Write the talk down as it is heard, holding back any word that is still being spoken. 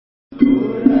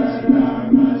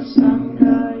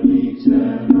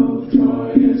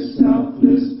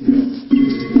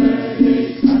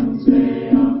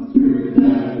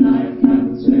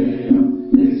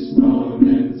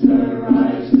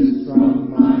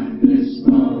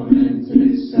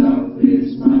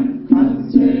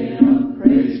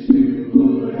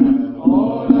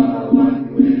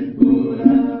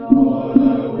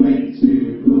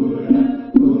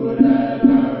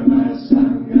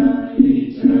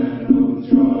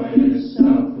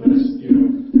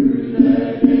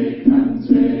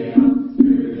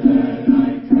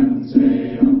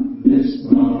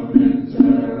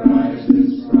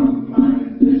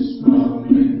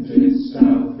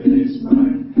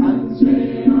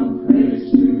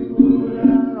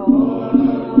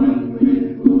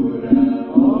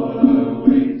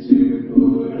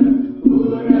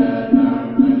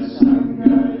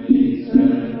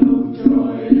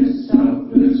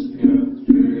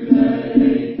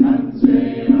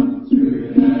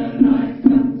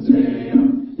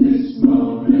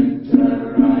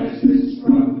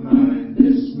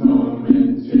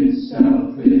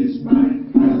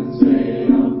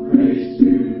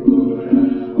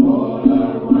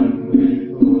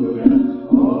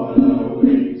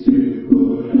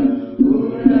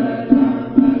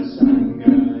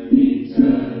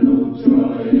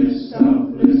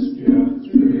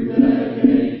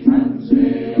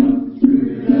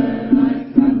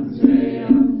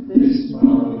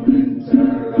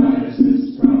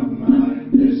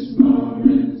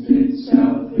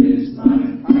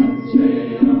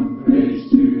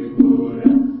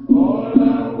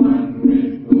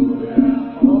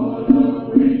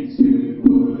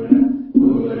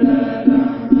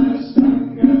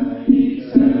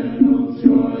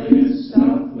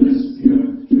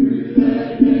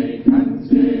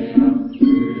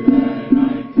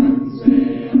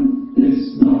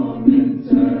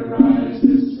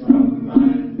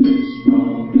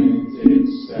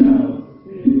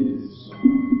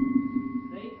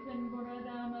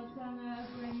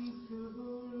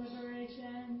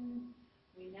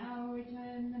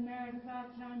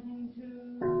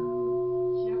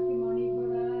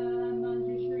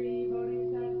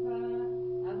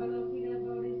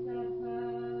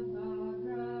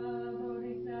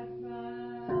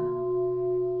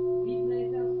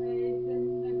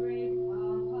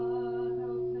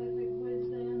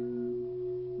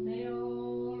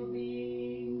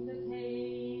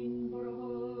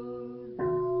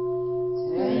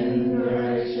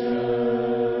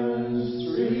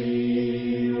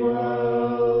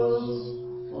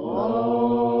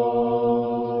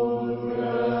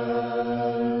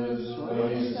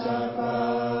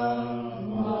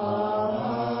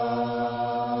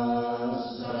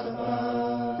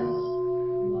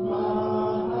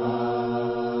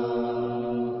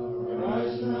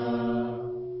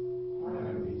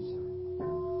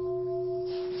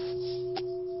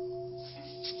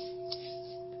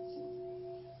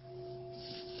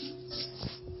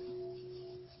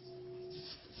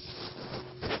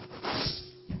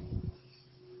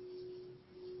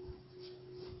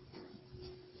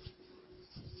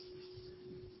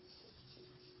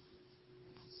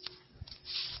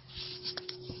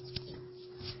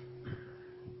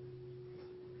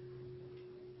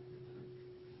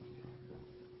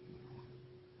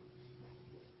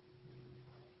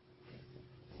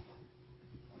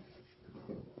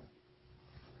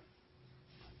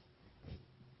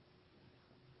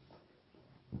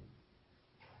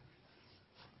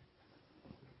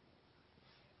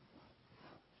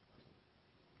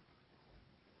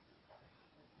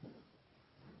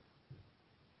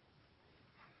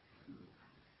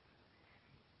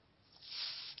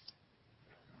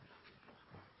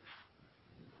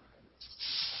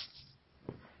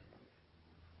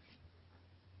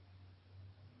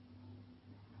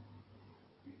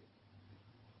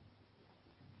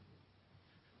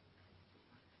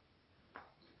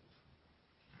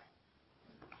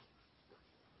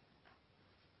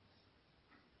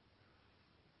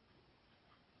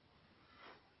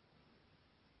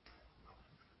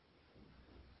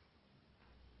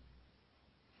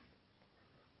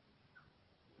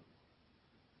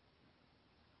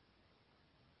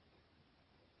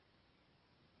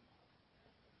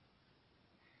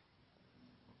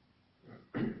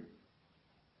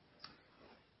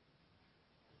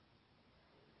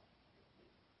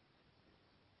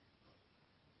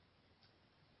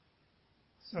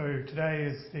So today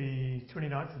is the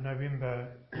 29th of November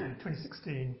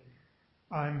 2016.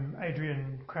 I'm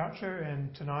Adrian Croucher,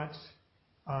 and tonight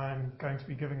I'm going to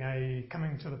be giving a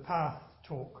Coming to the Path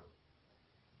talk.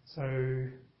 So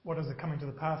what is a Coming to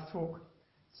the Path talk?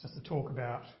 It's just a talk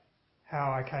about how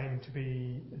I came to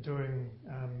be doing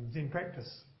Zen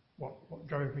practice, what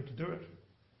drove me to do it.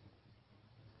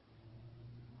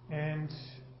 And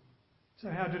so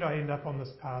how did I end up on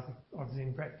this path of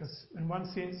Zen practice? In one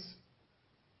sense,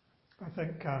 I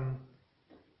think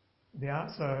the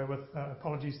answer, with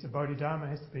apologies to Bodhidharma,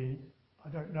 has to be, I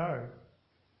don't know.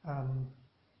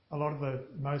 A lot of the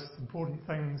most important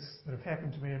things that have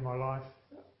happened to me in my life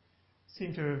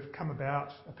seem to have come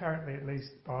about, apparently at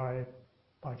least, by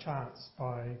chance,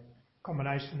 by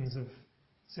combinations of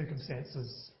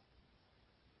circumstances.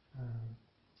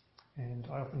 And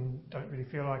I often don't really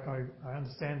feel like I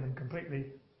understand them completely,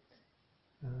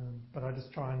 but I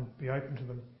just try and be open to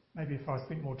them. Maybe if I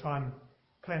spent more time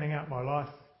planning out my life,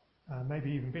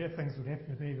 maybe even better things would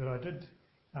happen to me that I did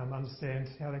understand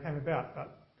how they came about,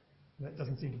 but that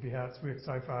doesn't seem to be how it's worked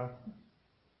so far.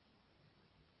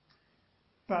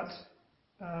 But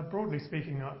broadly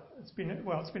speaking, it's been an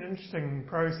interesting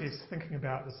process thinking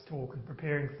about this talk and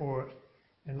preparing for it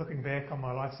and looking back on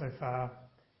my life so far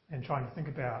and trying to think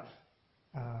about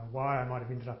why I might have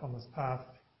ended up on this path.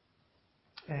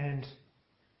 And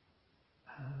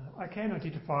I can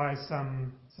identify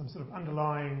some sort of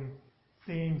underlying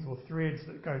themes or threads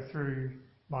that go through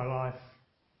my life.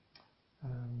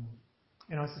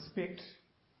 And I suspect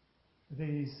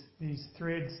these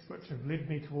threads which have led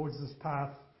me towards this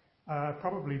path are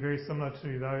probably very similar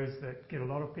to those that get a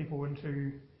lot of people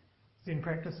into Zen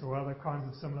practice or other kinds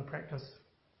of similar practice.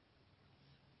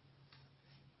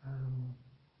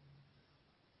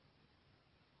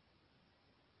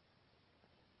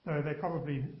 So they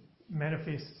probably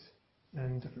manifest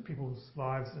in different people's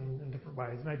lives in different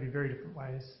ways, maybe very different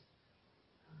ways.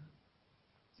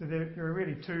 So there are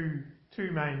really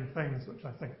two main things which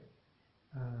I think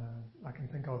I can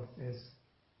think of as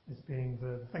being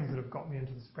the things that have got me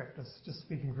into this practice, just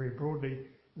speaking very broadly.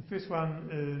 The first one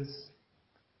is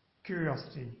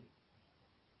curiosity.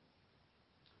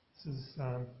 This is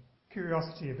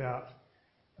curiosity about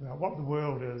what the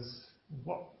world is,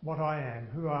 what I am,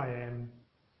 who I am,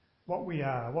 what we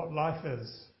are, what life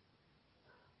is,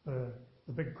 the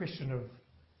big question of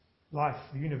life,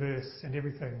 the universe and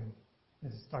everything,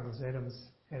 as Douglas Adams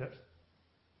had it.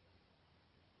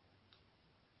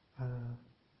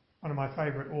 One of my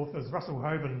favourite authors, Russell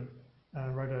Hoban,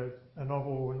 wrote a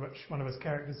novel in which one of his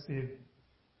characters said,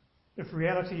 "If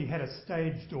reality had a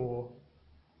stage door,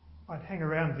 I'd hang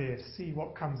around there to see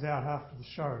what comes out after the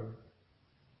show."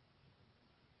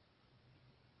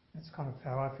 That's kind of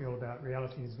how I feel about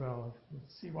reality as well.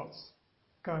 See what's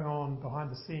going on behind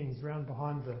the scenes, around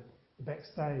behind the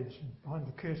backstage, and behind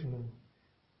the curtain, and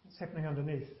what's happening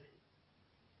underneath.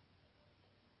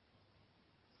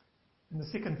 And the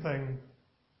second thing,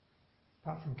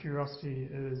 apart from curiosity,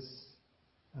 is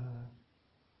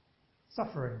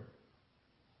suffering.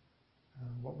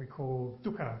 What we call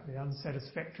dukkha, the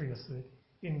unsatisfactoriness, the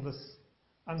endless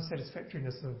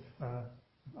unsatisfactoriness of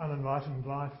unenlightened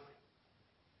life.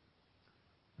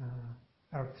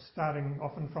 Starting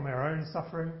often from our own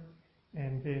suffering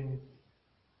and then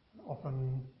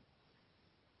often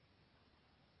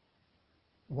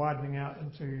widening out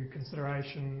into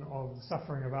consideration of the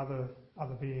suffering of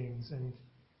other beings and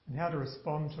how to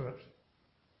respond to it.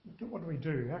 What do we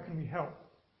do? How can we help?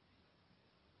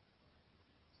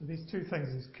 So these two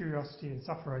things, these curiosity and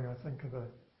suffering, I think are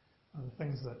the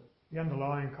things that the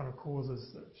underlying kind of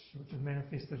causes which have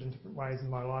manifested in different ways in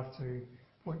my life to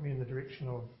point me in the direction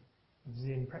of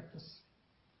Zen practice.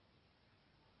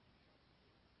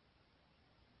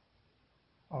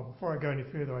 Before I go any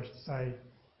further, I should say,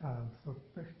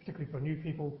 particularly for new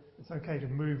people, it's okay to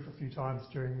move a few times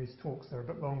during these talks. They're a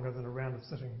bit longer than a round of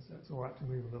sitting, so it's all right to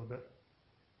move a little bit.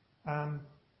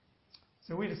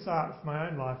 So where to start with my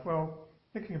own life? Well,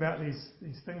 thinking about these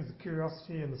things, the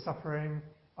curiosity and the suffering,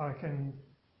 I can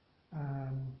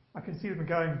see them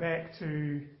going back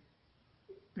to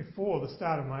before the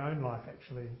start of my own life,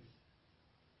 actually.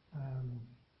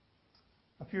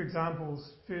 A few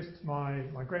examples. First,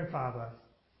 my grandfather,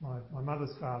 my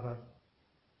mother's father.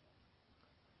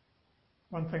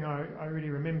 One thing I really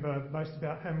remember most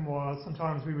about him was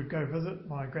sometimes we would go visit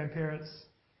my grandparents,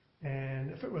 and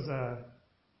if it was a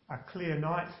clear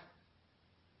night,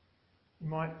 he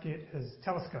might get his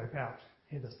telescope out.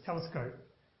 He had this telescope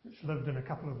which lived in a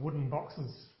couple of wooden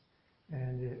boxes,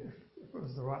 and if it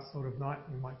was the right sort of night,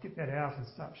 we might get that out and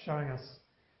start showing us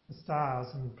the stars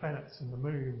and the planets and the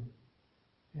moon.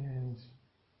 And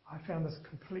I found this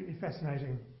completely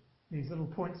fascinating. These little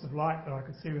points of light that I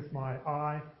could see with my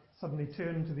eye suddenly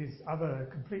turn into these other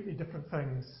completely different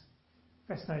things,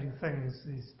 fascinating things,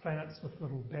 these planets with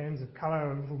little bands of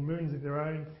colour and little moons of their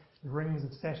own, the rings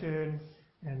of Saturn,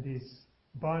 and these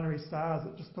binary stars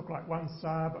that just look like one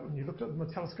star, but when you looked at them with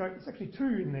a telescope, it's actually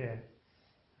two in there.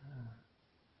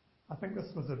 I think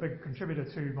this was a big contributor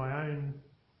to my own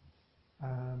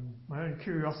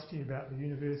curiosity about the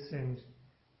universe and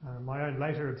my own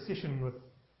later obsession with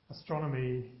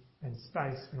astronomy and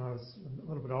space when I was a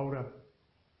little bit older.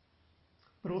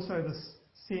 But also this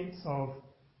sense of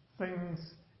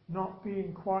things not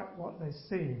being quite what they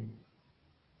seem.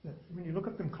 That when you look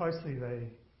at them closely, they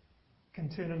can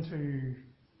turn into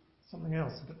something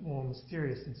else, a bit more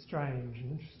mysterious and strange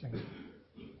and interesting.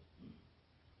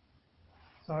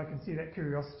 So I can see that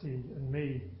curiosity in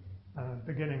me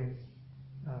beginning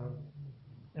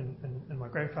in my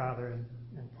grandfather and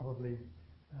probably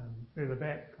further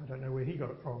back. I don't know where he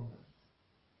got it from.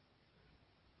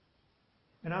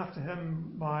 And after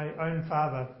him, my own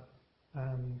father,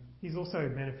 he's also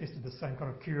manifested the same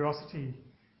kind of curiosity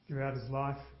throughout his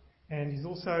life. And he's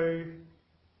also,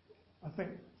 I think,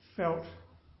 felt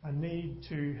a need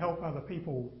to help other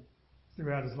people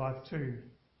throughout his life too.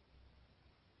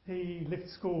 He left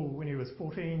school when he was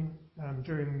 14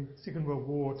 during the Second World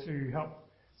War to help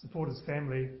support his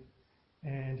family,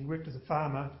 and he worked as a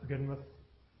farmer to begin with.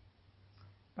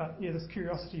 But yeah, this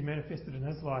curiosity manifested in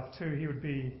his life too. He would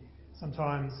be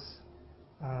sometimes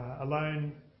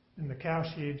alone in the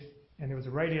cowshed, and there was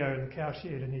a radio in the cowshed,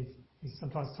 and he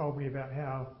sometimes told me about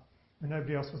how when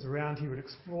nobody else was around, he would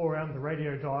explore around the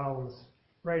radio dial on this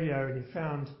radio, and he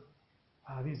found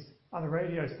these other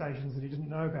radio stations that he didn't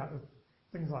know about, with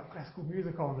things like classical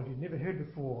music on that he'd never heard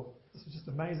before. This was just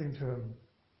amazing to him,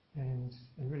 and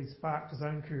really sparked his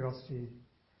own curiosity.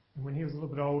 And when he was a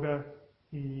little bit older,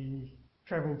 he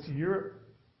travelled to Europe,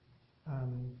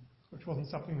 which wasn't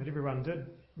something that everyone did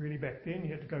really back then.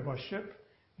 You had to go by ship,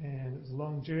 and it was a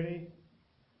long journey,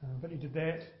 but he did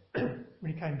that.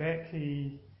 When he came back,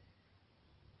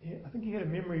 I think he had a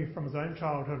memory from his own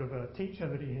childhood of a teacher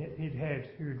that he'd had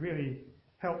who had really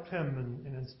helped him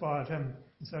and inspired him.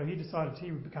 And so he decided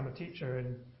he would become a teacher,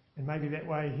 and maybe that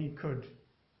way he could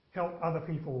help other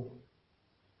people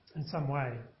in some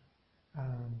way.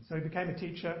 So he became a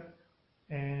teacher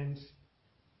and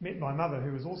met my mother,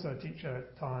 who was also a teacher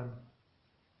at the time.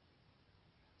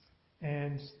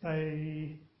 And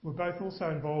they were both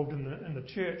also involved in the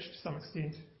church to some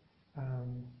extent.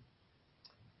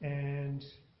 And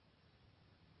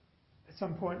at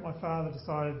some point my father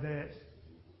decided that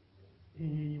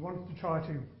he wanted to try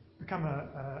to become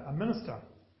a minister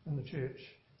in the church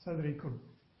so that he could,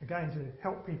 again, to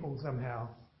help people somehow.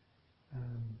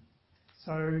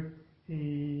 So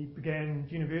he began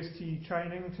university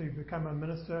training to become a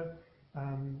minister.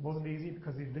 Wasn't easy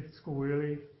because he'd left school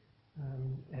early,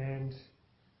 and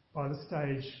by this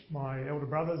stage my elder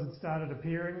brothers had started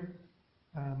appearing.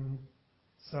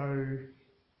 So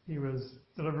he was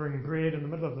delivering bread in the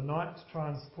middle of the night to try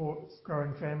and support his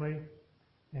growing family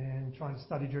and trying to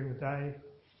study during the day.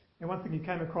 And one thing he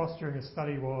came across during his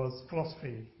study was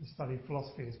philosophy. He studied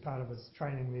philosophy as part of his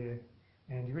training there,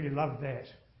 and he really loved that.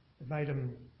 It made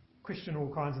him question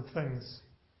all kinds of things.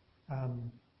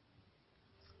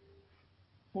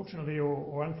 Fortunately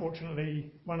or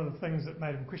unfortunately, one of the things that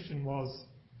made him question was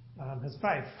his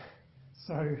faith.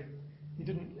 So he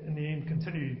didn't, in the end,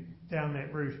 continue down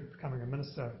that route of becoming a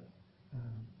minister.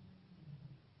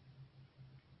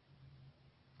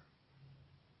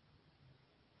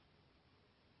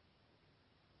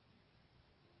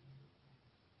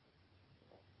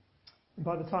 And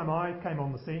by the time I came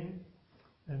on the scene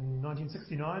in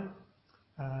 1969,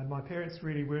 my parents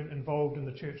really weren't involved in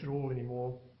the church at all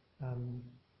anymore.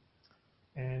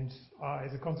 And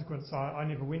as a consequence, I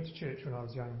never went to church when I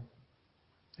was young.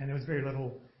 And there was very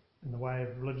little in the way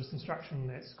of religious instruction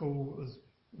at school.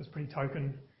 It was pretty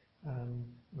token.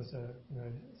 It was a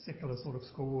secular sort of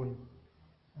school, and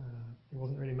there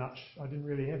wasn't really much. I didn't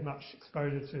really have much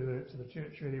exposure to the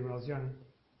church really when I was young.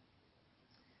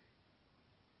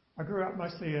 I grew up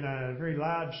mostly in a very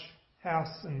large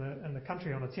house in the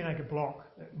country on a 10-acre block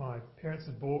that my parents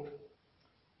had bought,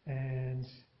 and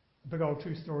a big old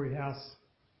 2-story house.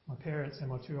 My parents and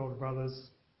my 2 older brothers.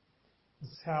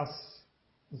 This house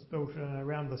was built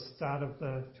around the start of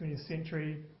the 20th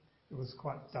century. It was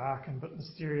quite dark and a bit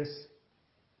mysterious.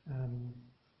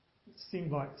 It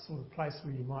seemed like the sort of place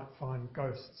where you might find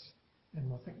ghosts.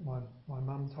 And I think my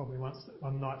mum told me once that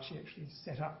one night she actually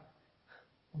sat up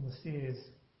on the stairs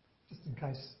just in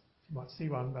case she might see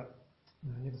one, but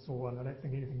I never saw one. I don't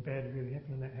think anything bad had really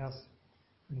happened in that house,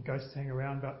 any ghosts hanging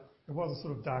around, but it was a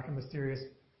sort of dark and mysterious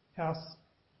house.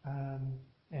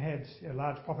 It had a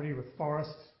large property with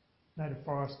forest, native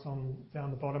forest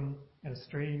down the bottom, and a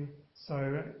stream.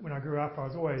 So when I grew up, I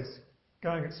was always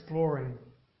going exploring,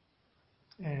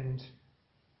 and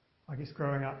I guess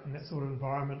growing up in that sort of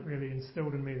environment really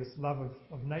instilled in me this love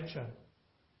of nature,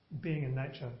 being in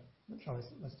nature, which I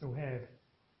still have.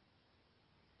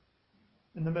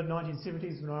 In the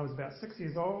mid-1970s, when I was about 6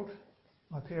 years old,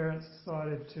 my parents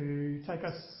decided to take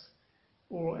us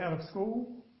all out of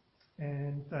school,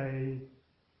 and they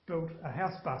built a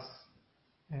house bus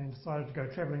and decided to go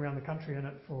travelling around the country in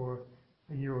it for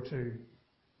a year or two.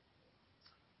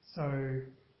 So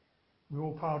we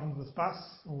all piled into this bus,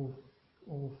 all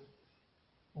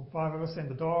five of us and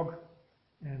the dog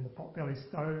and the potbelly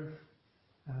stove,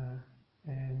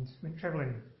 and went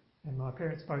travelling. And my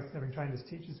parents, both having trained as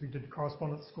teachers, we did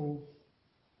correspondence school.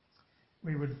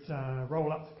 We would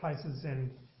roll up to places,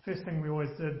 and first thing we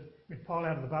always did, we'd pile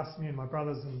out of the bus, me and my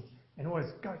brothers, and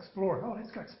always go exploring. Oh,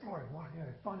 let's go exploring. Right,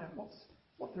 find out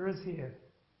what there is here.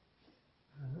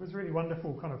 It was a really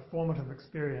wonderful kind of formative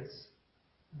experience,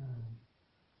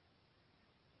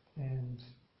 and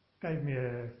gave me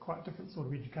a quite different sort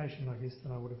of education, I guess,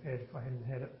 than I would have had if I hadn't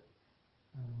had it.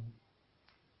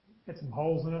 Had some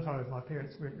holes in it. My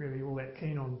parents weren't really all that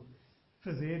keen on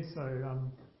phys ed, so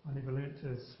I never learnt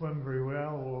to swim very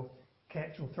well or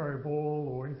catch or throw a ball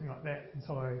or anything like that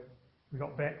until we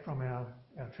got back from our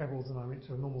travels and I went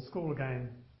to a normal school again.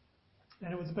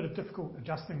 And it was a bit of difficult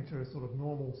adjusting to a sort of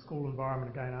normal school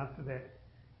environment again after that.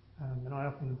 And I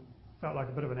often felt like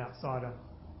a bit of an outsider.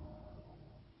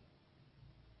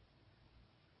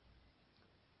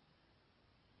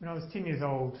 When I was 10 years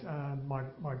old,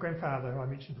 my grandfather, who I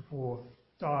mentioned before,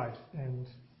 died, and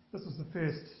this was the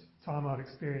first time I'd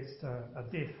experienced a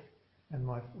death in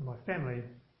my family,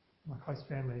 my close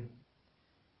family.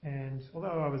 And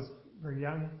although I was very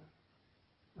young,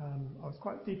 I was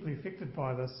quite deeply affected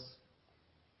by this,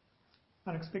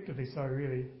 unexpectedly so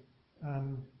really,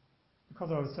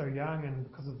 because I was so young and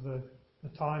because of the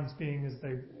times being as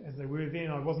they were then.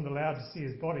 I wasn't allowed to see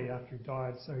his body after he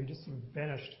died, so he just sort of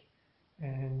vanished.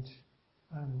 And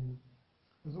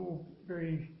it was all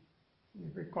very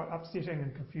quite upsetting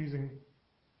and confusing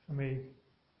for me.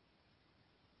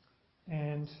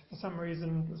 And for some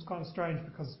reason, it was kind of strange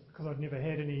because I'd never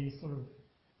had any sort of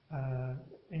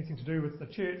anything to do with the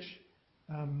church.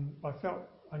 I felt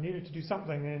I needed to do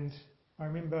something, and I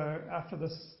remember after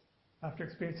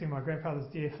experiencing my grandfather's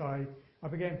death, I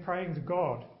began praying to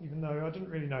God, even though I didn't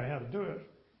really know how to do it.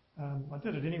 I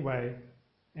did it anyway,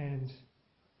 and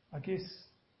I guess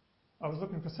I was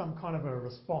looking for some kind of a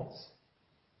response.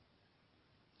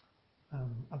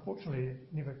 Unfortunately, it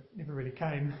never really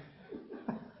came.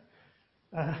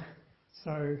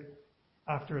 So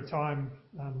after a time,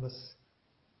 this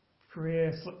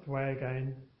prayer slipped away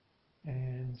again,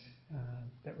 and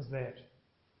that was that.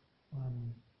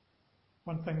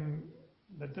 One thing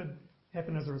that did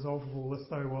happen as a result of all this,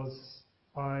 though, was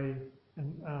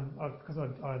because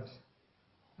I'd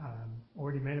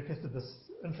already manifested this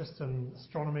interest in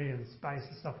astronomy and space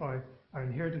and stuff, I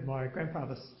inherited my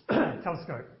grandfather's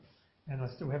telescope, and I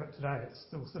still have it today. It's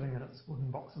still sitting in its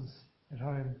wooden boxes at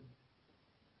home.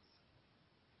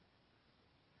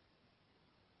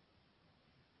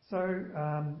 So,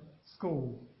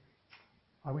 school.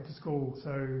 I went to school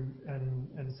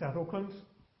in South Auckland,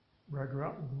 where I grew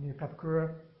up, near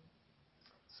Papakura.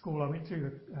 School I went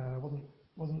to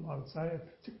wasn't I would say a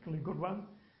particularly good one.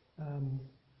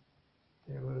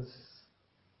 There was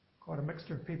quite a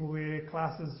mixture of people there.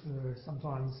 Classes were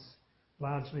sometimes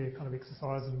largely a kind of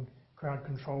exercise in crowd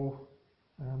control,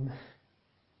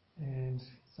 and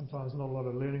sometimes not a lot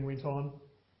of learning went on.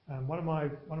 One of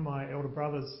my elder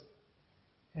brothers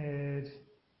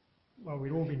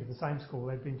we'd all been to the same school.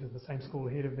 They'd been to the same school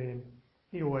ahead of me, and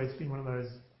he'd always been one of those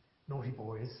naughty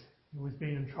boys. He'd always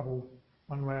been in trouble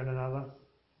one way or another,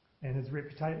 and his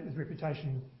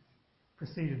reputation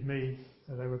preceded me,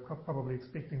 so they were probably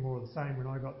expecting more of the same when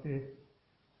I got there.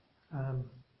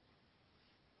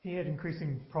 He had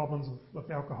increasing problems with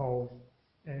alcohol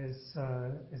as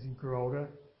he grew older,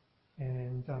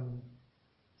 and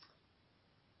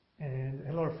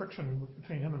a lot of friction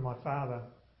between him and my father.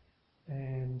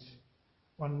 And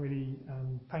one really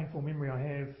painful memory I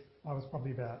have, I was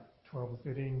probably about 12 or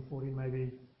 13, 14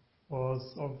 maybe,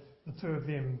 was of the two of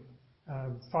them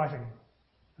fighting,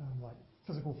 like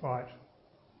physical fight,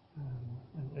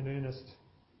 in earnest,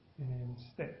 and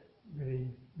that really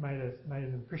made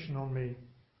an impression on me,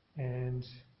 and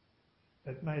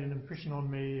it made an impression on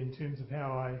me in terms of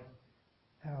how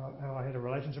I had a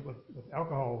relationship with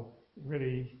alcohol.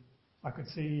 Really, I could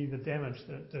see the damage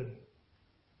that it did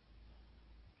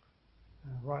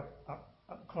right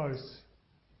up close.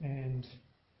 And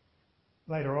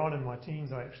later on in my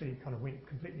teens, I actually kind of went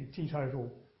completely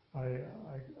teetotal.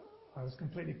 I was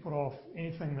completely put off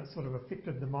anything that sort of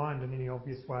affected the mind in any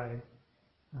obvious way.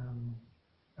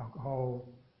 alcohol,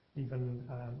 even,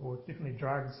 or definitely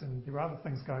drugs, and there were other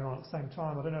things going on at the same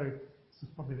time. I don't know, this was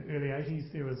probably the early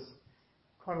 80s, there was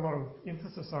quite a lot of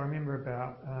emphasis, I remember,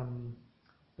 about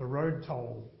the road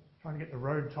toll, trying to get the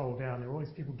road toll down. There were all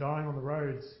these people dying on the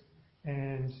roads,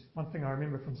 and one thing I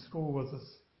remember from school was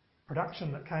this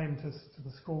production that came to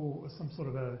the school was some sort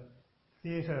of a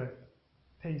theatre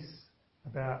piece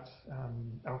about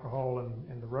alcohol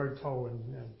and the road toll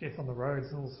and death on the roads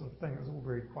and all this sort of thing. It was all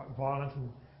very quite violent and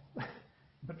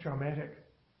a bit dramatic.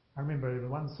 I remember there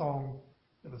was one song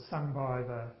that was sung by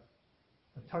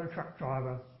the tow truck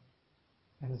driver,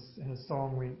 and his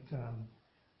song went,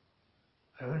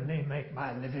 "Only make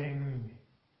my living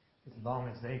as long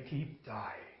as they keep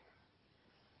dying."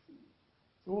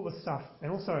 So all this stuff,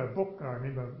 and also a book I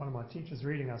remember one of my teachers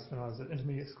reading us when I was at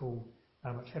intermediate school,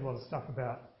 which had a lot of stuff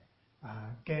about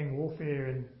gang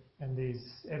warfare and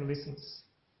these adolescents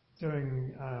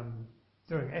doing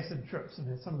acid trips,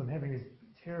 and some of them having these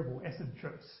terrible acid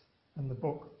trips in the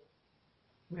book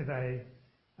where they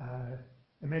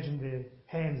imagine their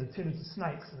hands are turned into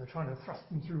snakes and they're trying to thrust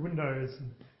them through windows,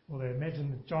 or they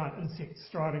imagine giant insects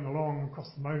striding along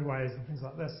across the motorways and things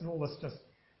like this, and all this just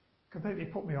completely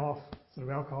put me off sort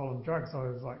of alcohol and drugs. I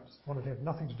was like, just wanted to have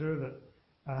nothing to do with it.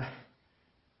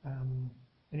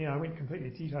 And I went completely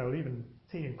teetotal. Even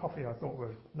tea and coffee I thought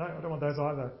were, no, I don't want those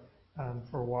either,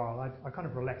 for a while. I kind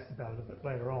of relaxed about it a bit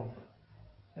later on.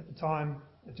 At the time,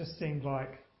 it just seemed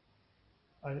like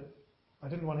I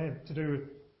didn't want to have to do with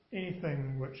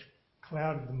anything which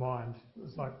clouded the mind. It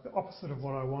was like the opposite of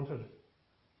what I wanted.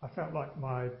 I felt like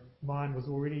my mind was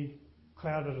already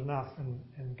clouded enough,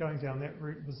 and going down that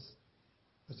route was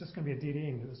just going to be a dead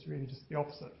end. It was really just the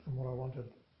opposite from what I wanted.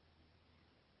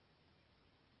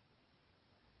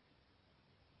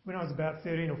 When I was about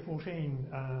 13 or 14,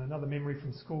 another memory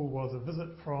from school was a visit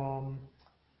from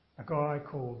a guy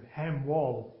called Ham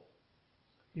Wall.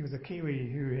 He was a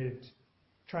Kiwi who had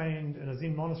trained in a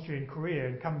Zen monastery in Korea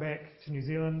and come back to New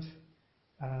Zealand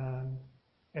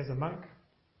as a monk.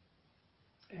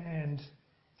 And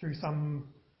through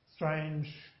some strange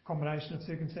combination of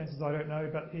circumstances, I don't know,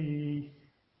 but he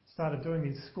started doing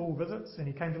these school visits, and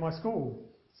he came to my school.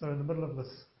 So in the middle of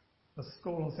this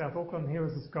school in South Auckland, here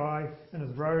was this guy in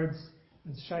his robes,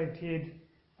 his shaved head.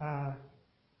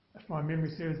 If my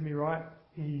memory serves me right,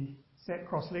 he sat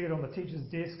cross-legged on the teacher's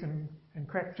desk and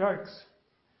cracked jokes.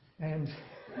 And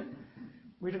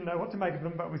we didn't know what to make of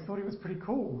him, but we thought he was pretty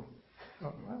cool.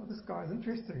 Thought, well, this guy's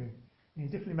interesting. And he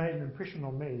definitely made an impression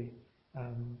on me.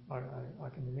 I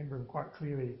can remember him quite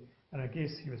clearly, and I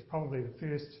guess he was probably the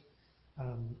first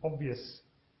obvious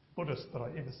Buddhist that I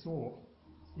ever saw,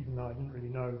 even though I didn't really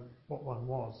know what one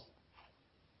was.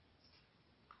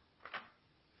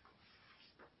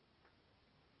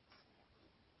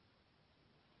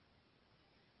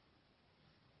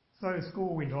 So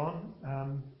school went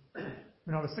on.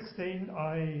 When I was 16,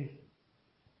 I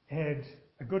had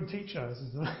a good teacher. This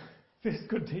is the first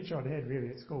good teacher I'd had really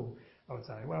at school, I would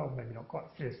say. Well, maybe not quite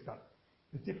first, but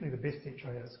it was definitely the best teacher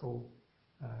I had at school.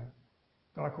 A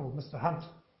guy called Mr. Hunt,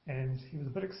 and he was a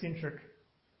bit eccentric,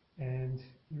 and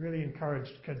he really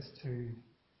encouraged kids to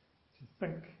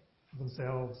think for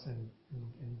themselves and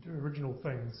do original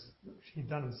things, which he'd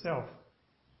done himself.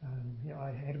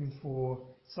 I had him for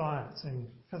science and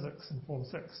physics in Form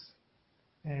 6,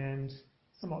 and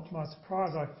somewhat to my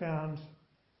surprise, I found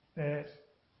that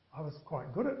I was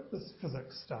quite good at this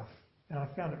physics stuff, and I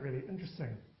found it really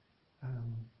interesting.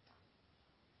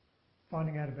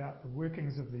 Finding out about the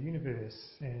workings of the universe,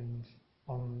 and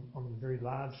on very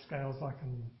large scales, like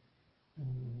in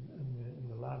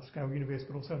the large scale universe,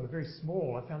 but also in the very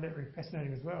small. I found that very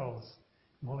fascinating as well, as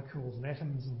molecules and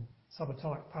atoms and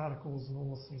subatomic particles and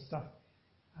all this sort of stuff.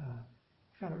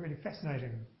 I found it really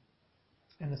fascinating.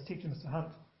 And this teacher, Mr. Hunt,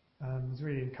 was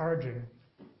really encouraging,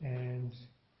 and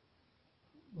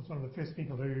was one of the first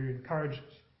people who encouraged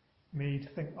me to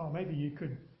think, oh, maybe you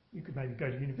could maybe go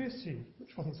to university,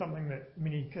 which wasn't something that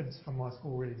many kids from my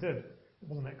school really did. It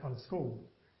wasn't that kind of school.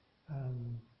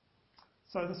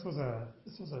 So this was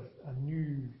a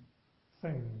new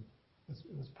thing.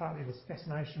 It was partly this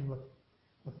fascination with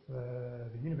the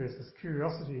universe, this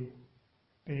curiosity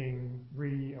being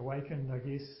reawakened, I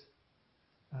guess,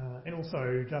 and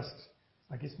also just,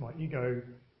 I guess, my ego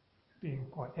being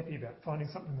quite happy about finding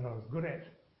something that I was good at.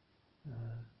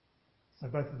 So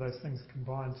both of those things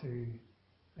combined to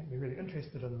make me really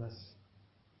interested in this.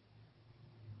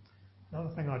 Another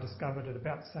thing I discovered at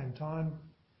about the same time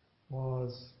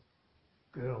was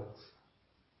girls.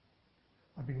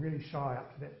 I'd been really shy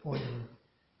up to that point,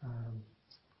 and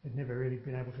had never really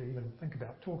been able to even think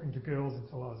about talking to girls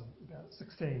until I was about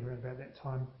 16, around about that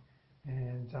time.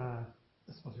 and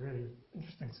this was really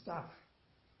interesting stuff.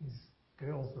 These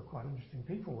girls were quite interesting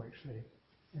people actually,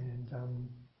 and of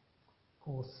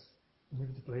course,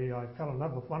 inevitably I fell in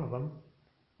love with one of them,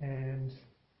 and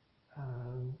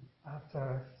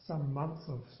after some months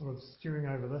of sort of stewing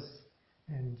over this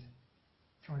and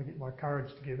trying to get my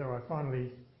courage together, I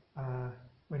finally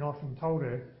went off and told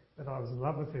her that I was in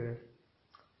love with her,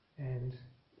 and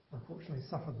unfortunately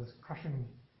suffered this crushing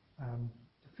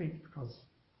defeat because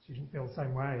she didn't feel the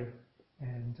same way,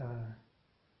 and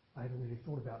I hadn't really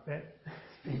thought about that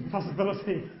being a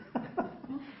possibility.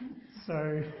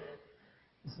 So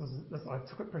I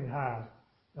took it pretty hard,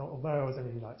 although I was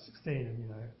only like 16,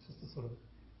 and it's just a sort of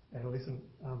adolescent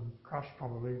crush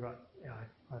probably, but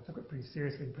I took it pretty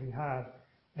seriously and pretty hard.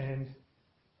 And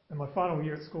in my final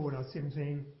year at school when I was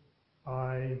 17,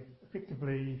 I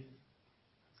effectively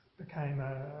became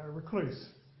a recluse.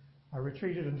 I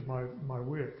retreated into my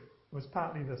work. It was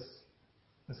partly this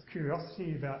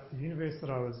curiosity about the universe that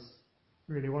I was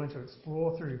really wanting to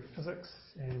explore through physics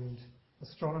and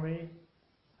astronomy,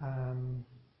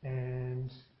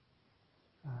 and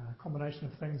a combination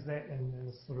of things that and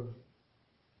a sort of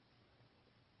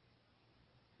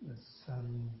this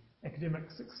academic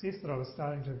success that I was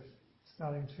starting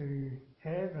to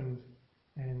have and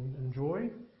enjoy,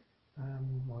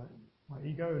 my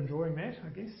ego enjoying that, I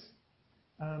guess.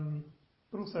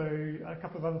 But also a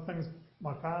couple of other things.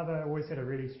 My father always had a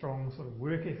really strong sort of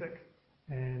work ethic,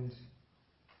 and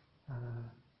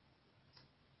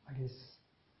I guess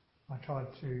I tried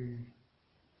to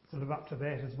live up to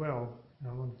that as well.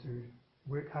 I wanted to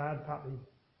work hard, partly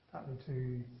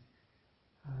to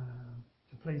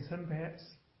please him, perhaps.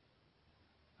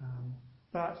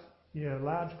 But yeah, a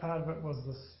large part of it was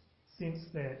this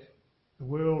sense that the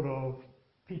world of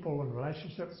people and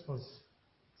relationships was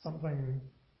something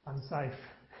unsafe.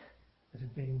 It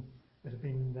had been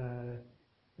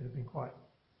quite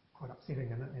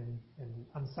upsetting and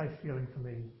unsafe feeling for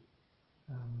me.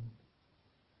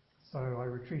 So I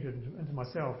retreated into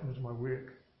myself and into my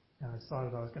work. I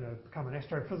decided I was going to become an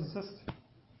astrophysicist.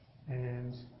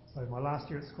 And so my last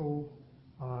year at school,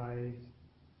 I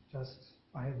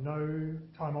had no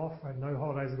time off. I had no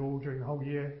holidays at all during the whole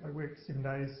year. I worked 7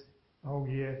 days the whole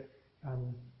year.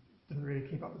 Didn't really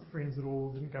keep up with friends at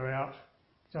all. Didn't go out.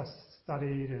 Just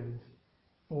studied and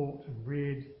thought and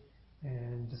read,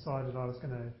 and decided I was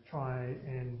going to try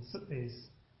and sit these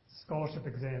scholarship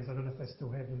exams. I don't know if they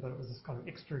still have them, but it was this kind of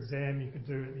extra exam you could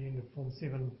do at the end of Form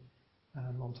 7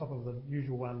 on top of the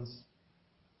usual ones.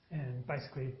 And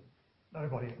basically,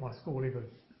 nobody at my school ever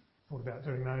thought about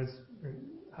doing those,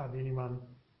 hardly anyone.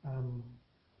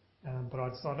 But I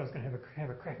decided I was going to have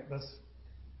a crack at this.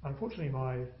 Unfortunately,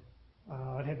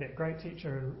 I'd had that great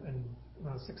teacher when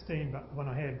I was 16, but when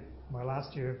I had my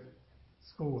last year of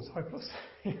school was hopeless.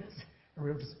 It was a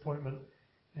real disappointment,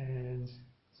 and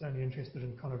was only interested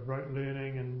in kind of rote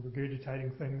learning and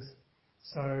regurgitating things.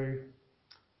 So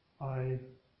I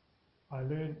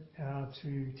learned how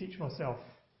to teach myself.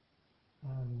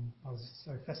 I was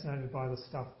so fascinated by this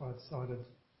stuff, I decided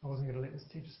I wasn't going to let this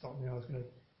teacher stop me. I was going to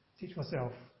teach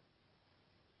myself,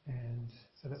 and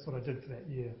so that's what I did for that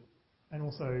year. And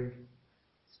also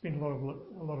spent a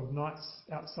lot of nights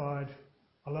outside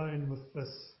alone with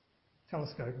this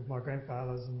telescope of my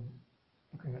grandfather's and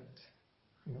looking at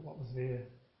what was there.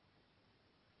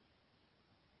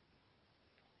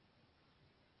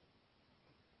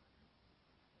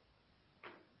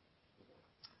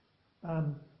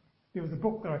 There was a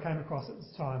book that I came across at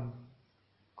this time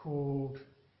called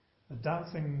The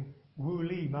Dancing Wu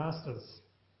Li Masters.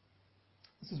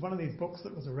 This is one of these books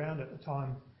that was around at the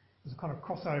time. It was a kind of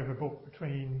crossover book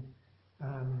between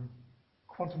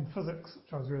quantum physics,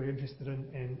 which I was really interested in,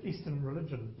 and Eastern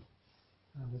religion.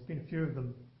 There's been a few of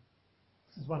them.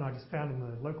 This is one I just found in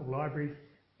the local library,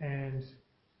 and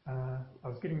I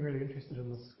was getting really interested in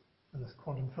this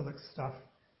quantum physics stuff,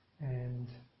 and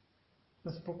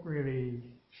this book really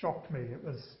shocked me. It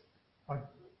was,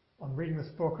 on reading this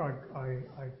book,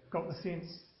 I got the sense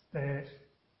that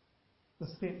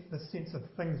the sense of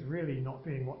things really not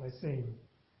being what they seem.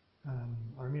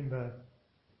 I remember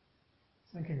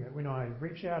thinking that when I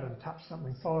reach out and touch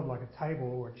something solid like a table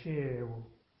or a chair or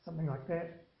something like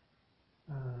that,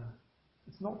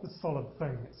 it's not this solid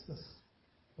thing. It's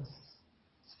this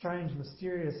strange,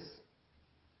 mysterious,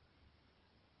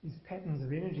 these patterns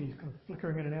of energy kind of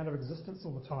flickering in and out of existence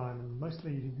all the time, and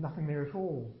mostly nothing there at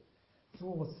all. So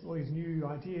all these new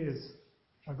ideas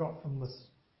which I got from this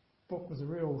book was a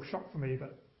real shock for me,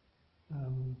 but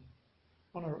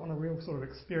on a real sort of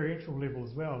experiential level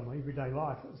as well in my everyday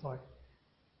life, it was like,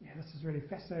 yeah, this is really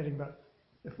fascinating, but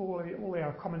if all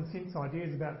our common sense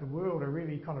ideas about the world are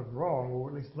really kind of wrong, or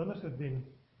at least limited, then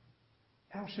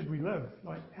how should we live?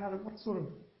 Like, what sort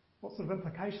of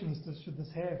implications should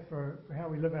this have for how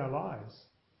we live our lives?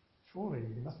 Surely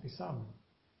there must be some.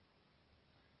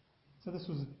 So this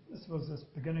was this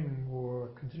beginning or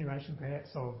continuation, perhaps,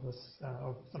 of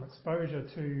some exposure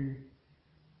to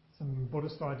some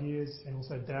Buddhist ideas and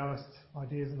also Taoist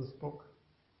ideas in this book.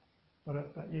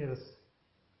 But yeah,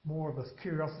 more of this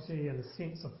curiosity and the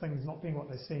sense of things not being what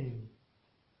they seem.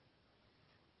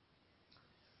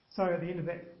 So at the end of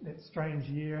that strange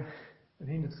year, at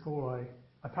the end of school,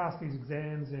 I passed these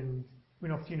exams and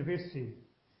went off to university,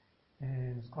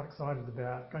 and was quite excited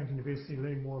about going to university,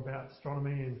 learning more about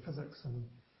astronomy and physics and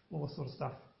all this sort of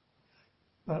stuff.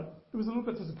 But it was a little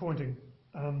bit disappointing.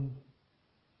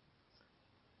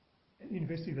 At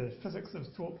university, the physics that was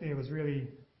taught there was really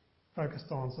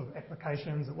focused on sort of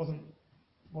applications. It wasn't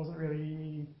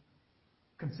really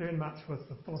concerned much with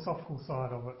the philosophical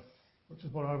side of it, which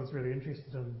is what I was really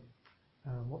interested in,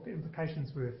 what the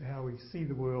implications were for how we see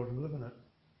the world and live in it.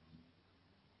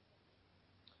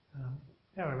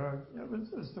 However, it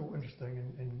was still interesting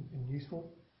and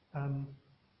useful.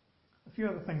 A few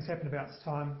other things happened about this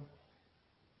time.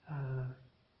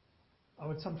 I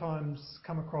would sometimes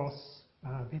come across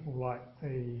people like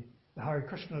the Hare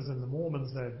Krishnas and the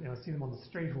Mormons. That see them on the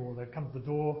street, or they'd come to the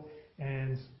door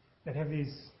and they'd have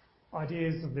these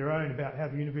ideas of their own about how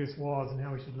the universe was and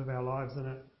how we should live our lives in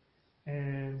it.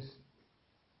 And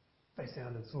they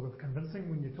sounded sort of convincing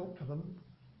when you talk to them.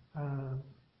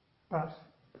 But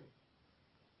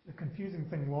the confusing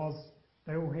thing was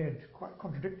they all had quite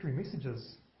contradictory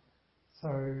messages. So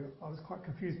I was quite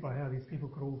confused by how these people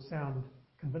could all sound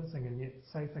convincing and yet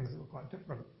say things that were quite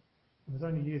different. It was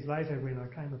only years later when I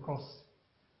came across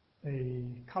the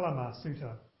Kalama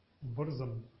Sutta in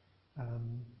Buddhism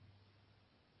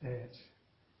that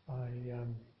I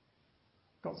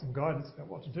got some guidance about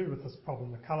what to do with this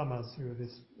problem. The Kalamas, who are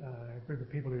this group of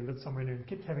people who lived somewhere and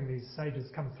kept having these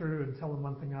sages come through and tell them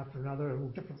one thing after another, all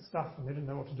different stuff, and they didn't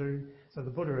know what to do. So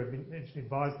the Buddha had eventually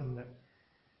advised them that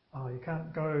you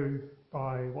can't go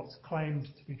by what's claimed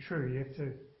to be true. You have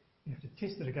to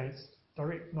test it against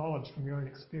direct knowledge from your own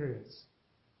experience.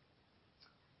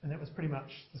 And that was pretty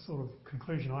much the sort of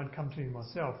conclusion I'd come to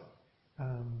myself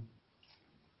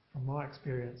from my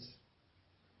experience.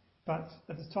 But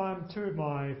at the time, two of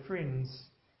my friends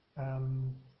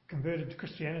converted to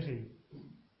Christianity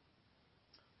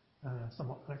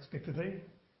somewhat unexpectedly.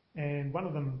 And one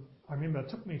of them, I remember,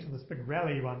 took me to this big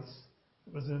rally once.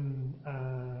 It was in,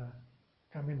 I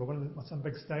can't remember, some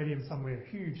big stadium somewhere, a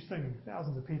huge thing,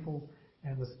 thousands of people,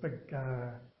 and this big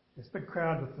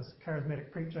crowd with this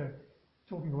charismatic preacher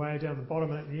talking away down the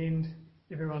bottom, and at the end,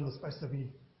 everyone was supposed to be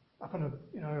up in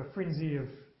a frenzy of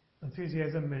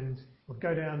enthusiasm and would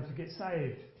go down to get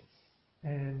saved.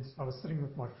 And I was sitting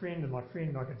with my friend, and I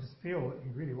could just feel that he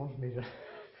really wanted me to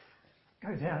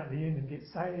go down at the end and get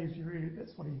saved.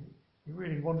 That's what he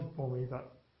really wanted for me,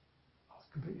 but I was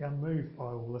completely unmoved by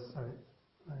all this, so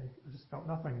I just felt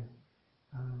nothing.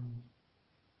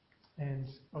 And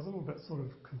I was a little bit sort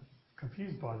of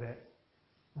confused by that.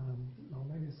 Well,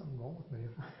 maybe there's something wrong with me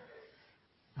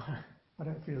if I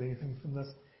don't feel anything from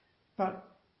this. But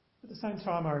at the same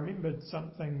time, I remembered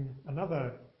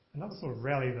another sort of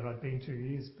rally that I'd been to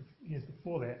years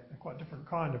before that, a quite different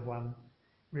kind of one,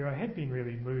 where I had been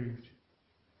really moved.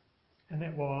 And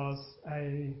that was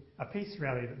a peace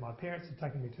rally that my parents had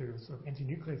taken me to, a sort of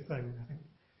anti-nuclear thing, I think,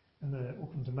 in the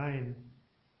Auckland Domain.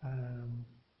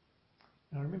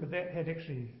 And I remember that had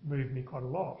actually moved me quite a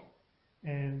lot.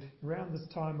 And around this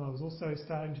time, I was also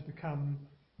starting to become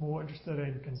more interested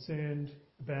and concerned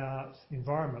about the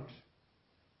environment.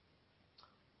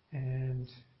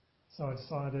 And so I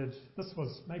decided this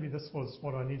was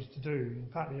what I needed to do,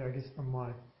 and partly, I guess, from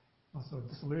my sort of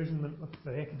disillusionment with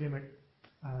the academic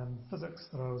physics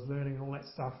that I was learning and all that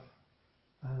stuff.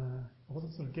 I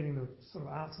wasn't sort of getting the sort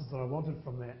of answers that I wanted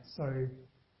from that, so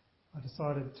I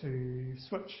decided to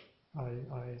switch.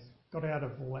 I got out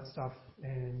of all that stuff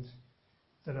and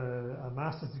did a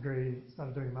master's degree,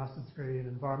 started doing a master's degree in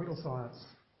environmental science.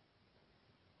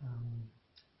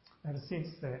 I had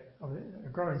a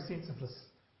growing sense of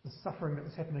the suffering that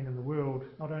was happening in the world,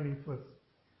 not only with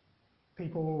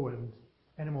people and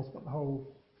animals, but the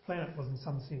whole planet was in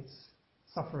some sense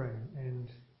suffering, and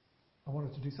I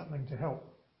wanted to do something to help.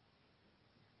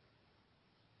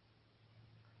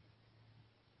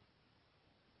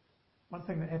 One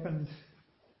thing that happened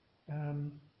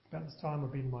about this time,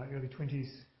 I'd been in my early 20s,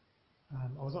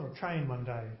 I was on a train one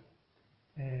day,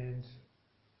 and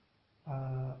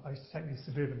I used to take these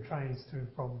suburban trains to and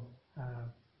from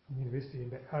university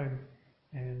and back home,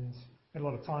 and had a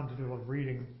lot of time to do a lot of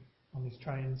reading on these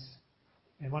trains.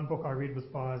 And one book I read was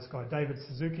by this guy, David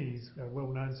Suzuki. He's a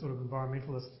well-known sort of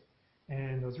environmentalist.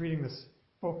 And I was reading this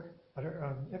book. I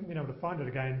haven't been able to find it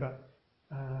again, but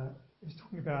he was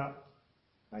talking about,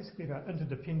 basically about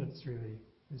interdependence, really.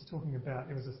 He was talking about,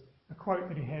 there was a quote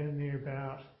that he had in there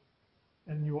about,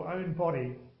 in your own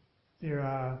body, there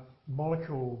are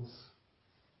molecules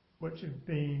which have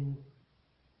been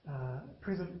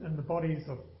present in the bodies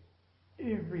of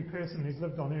every person who's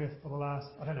lived on Earth for the last,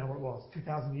 I don't know what it was,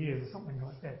 2,000 years or something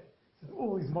like that. So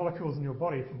all these molecules in your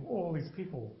body from all these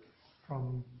people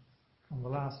from the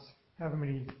last however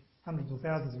many hundreds or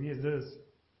thousands of years it is.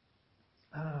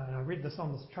 And I read this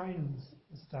on this train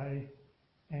this day,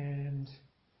 and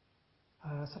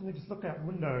suddenly just looked out the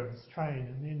window of this train,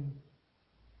 and then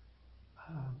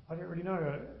I don't really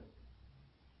know,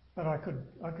 but I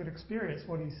could experience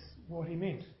what he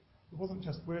meant. It wasn't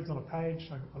just words on a page.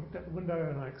 I looked out the window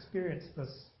and I experienced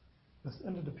this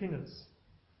interdependence.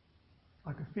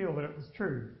 I could feel that it was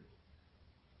true,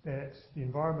 that the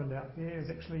environment out there is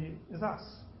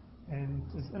us, and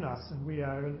is in us, and we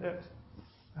are in it.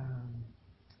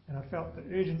 And I felt the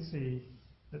urgency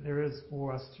that there is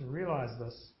for us to realise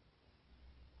this.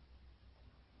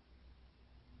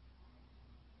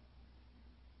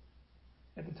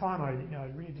 At the time, I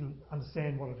really didn't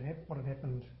understand what had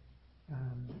happened,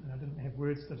 and I didn't have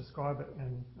words to describe it,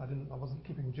 and I wasn't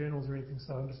keeping journals or anything,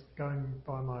 so I'm just going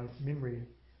by my memory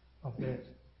of that.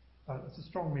 But it's a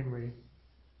strong memory,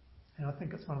 and I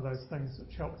think it's one of those things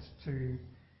which helped to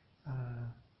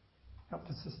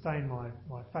sustain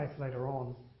my faith later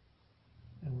on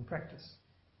in practice.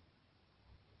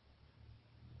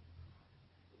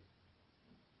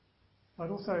 I'd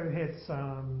also had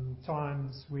some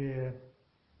times where,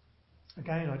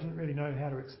 again, I didn't really know how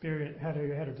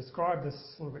to describe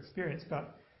this sort of experience,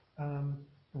 but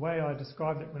the way I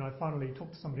described it when I finally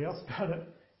talked to somebody else about it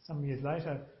some years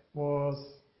later was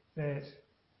that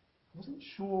I wasn't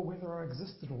sure whether I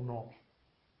existed or not.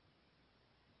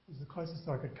 It was the closest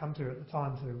I could come to at the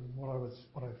time to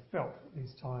what I felt at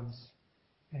these times,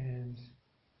 and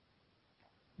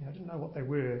I didn't know what they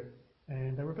were,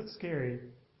 and they were a bit scary.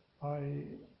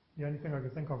 The only thing I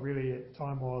could think of really at the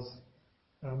time was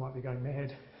that I might be going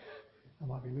mad, I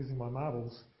might be losing my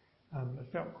marbles.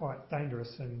 It felt quite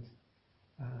dangerous and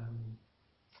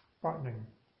frightening.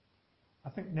 I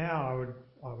think now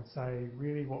I would say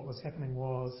really what was happening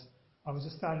was I was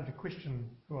just starting to question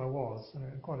who I was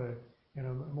in quite a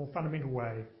more fundamental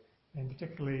way, and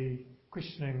particularly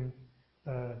questioning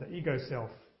the ego self.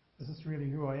 Is this really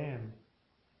who I am,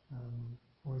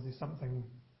 or is there something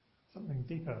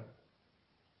deeper?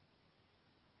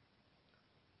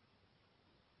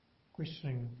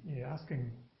 Questioning,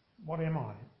 asking, what am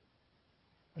I?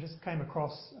 I just came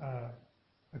across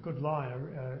a good line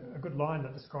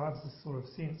that describes this sort of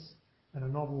sense in a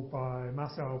novel by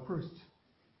Marcel Proust.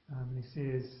 He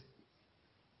says,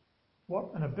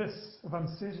 "What an abyss of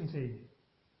uncertainty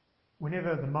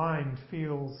whenever the mind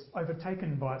feels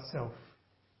overtaken by itself,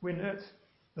 when it,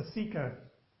 the seeker,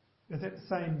 is at the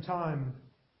same time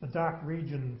the dark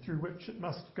region through which it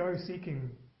must go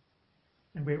seeking,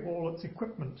 and where all its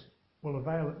equipment will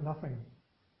avail it nothing."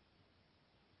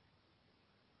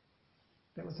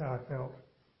 That was how I felt.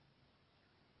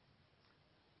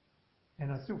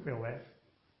 And I still feel that.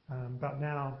 But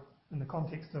now, in the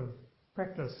context of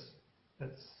practice,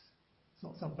 it's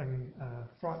not something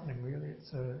frightening, really.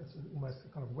 It's almost a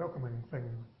kind of welcoming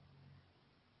thing.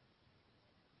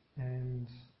 And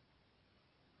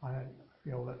I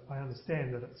feel that I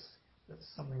understand that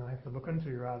it's something I have to look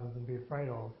into rather than be afraid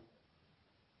of.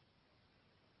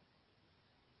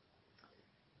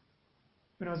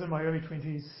 When I was in my early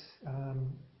 20s,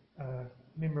 a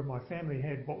member of my family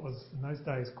had what was in those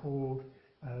days called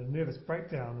a nervous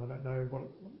breakdown. I don't know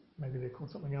maybe they're called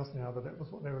something else now, but that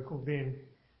was what they were called then.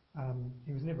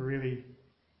 He was never really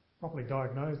properly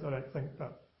diagnosed, I don't think,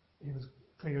 but he was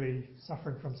clearly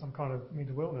suffering from some kind of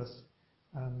mental illness.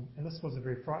 And this was a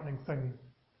very frightening thing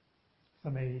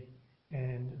for me,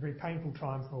 and a very painful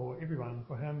time for everyone,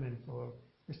 for him and for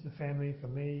the rest of the family, for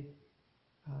me.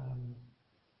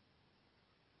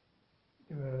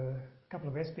 There were a couple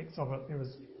of aspects of it.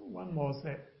 One was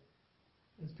that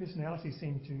his personality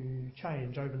seemed to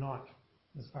change overnight,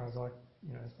 as far as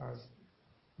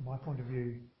from my point of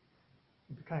view.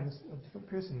 He became a different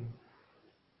person,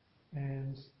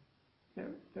 and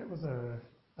that was a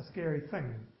scary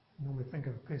thing. We normally think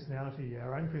of personality,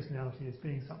 our own personality, as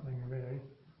being something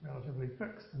relatively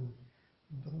fixed and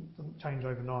doesn't change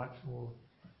overnight or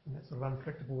in that sort of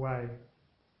unpredictable way.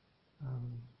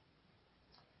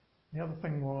 The other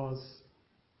thing was,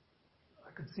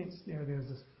 I could sense, there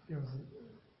was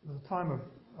a time of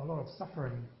a lot of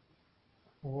suffering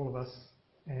for all of us,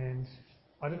 and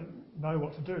I didn't know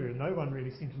what to do, and no one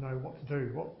really seemed to know what to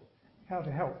do, how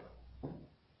to help.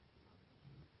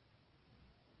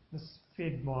 This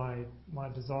fed my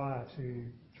desire to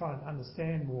try and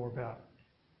understand more about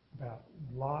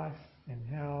life and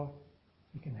how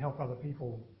we can help other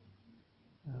people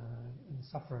in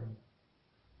suffering.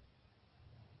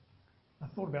 I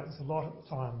thought about this a lot at the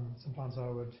time. Sometimes I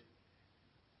would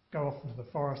go off into the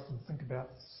forest and think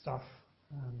about stuff,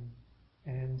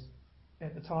 and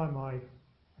at the time I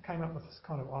came up with this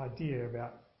kind of idea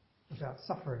about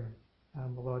suffering,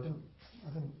 although I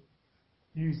didn't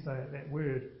use that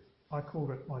word. I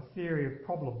called it my theory of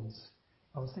problems.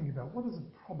 I was thinking about, what is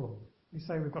a problem? We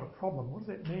say we've got a problem, what does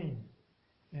that mean?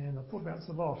 And I thought about this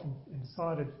a lot and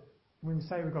decided when we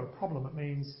say we've got a problem, it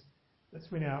means it's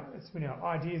when our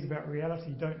ideas about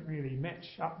reality don't really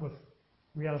match up with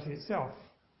reality itself.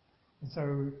 And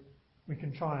so we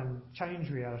can try and change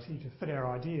reality to fit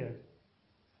our idea,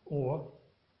 or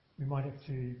we might have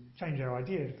to change our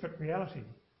idea to fit reality.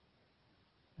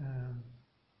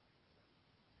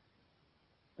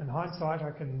 In hindsight,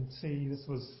 I can see this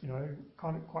was,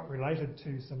 kind of quite related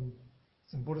to some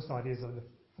Buddhist ideas of the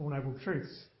Four Noble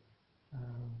Truths,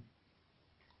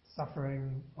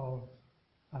 suffering of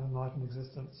unenlightened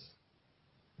existence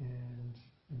and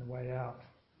the way out.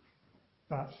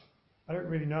 But I don't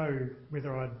really know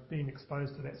whether I'd been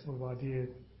exposed to that sort of idea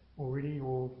already,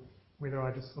 or whether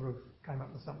I just sort of came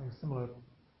up with something similar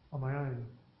on my own.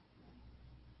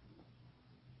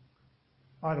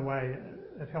 Either way,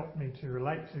 it helped me to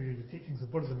relate to the teachings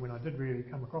of Buddhism when I did really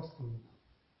come across them.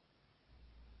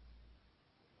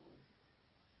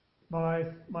 My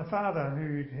father,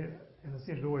 who, as I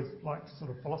said, had always liked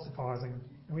sort of philosophizing,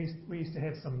 and we used to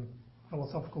have some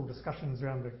philosophical discussions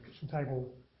around the kitchen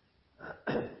table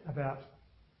about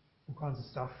all kinds of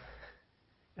stuff,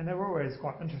 and they were always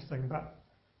quite interesting, but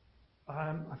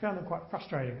I found them quite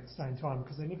frustrating at the same time,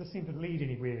 because they never seemed to lead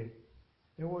anywhere.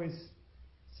 They always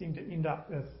seemed to end up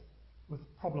with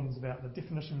problems about the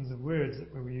definitions of words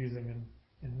that we were using,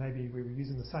 and maybe we were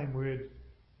using the same word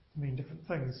to mean different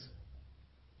things.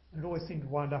 And it always seemed to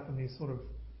wind up in these sort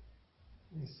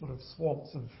of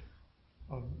swamps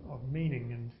of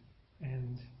meaning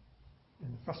and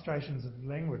the frustrations of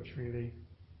language, really.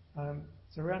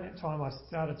 So around that time, I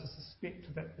started to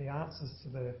suspect that the answers to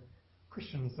the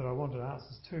questions that I wanted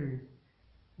answers to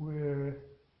were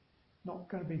not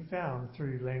going to be found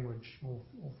through language or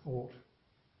thought.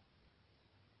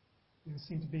 There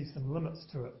seemed to be some limits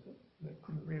to it that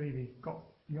couldn't really be got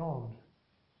beyond.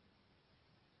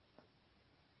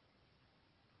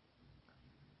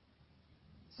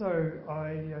 So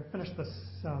I finished this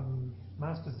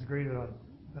master's degree that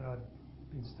I'd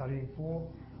been studying for,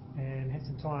 and had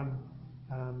some time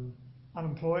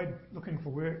unemployed, looking for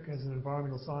work as an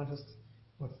environmental scientist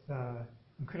with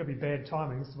incredibly bad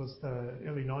timing. This was the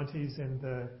early 90s, and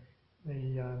the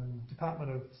Department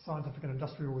of Scientific and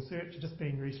Industrial Research had just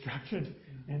been restructured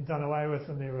and done away with,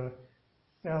 and there were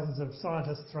thousands of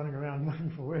scientists running around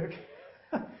looking for work.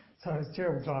 So it was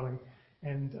terrible timing,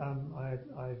 and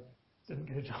I didn't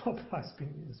get a job. I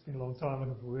spent a long time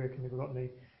looking for work and never got any.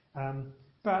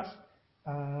 But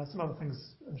some other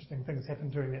interesting things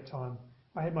happened during that time.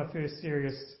 I had my first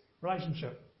serious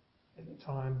relationship at the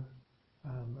time.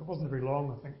 It wasn't very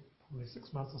long, I think probably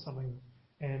 6 months or something,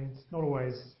 and not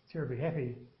always terribly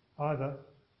happy either.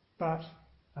 But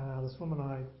this woman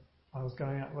I was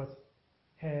going out with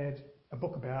had a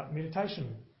book about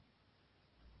meditation,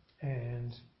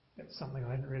 and it's something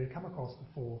I hadn't really come across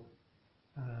before.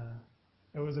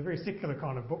 It was a very secular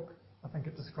kind of book. I think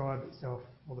it described itself,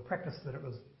 or the practice that it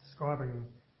was describing,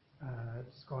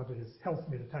 described it as health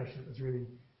meditation. It was really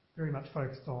very much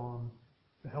focused on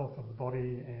the health of the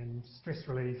body and stress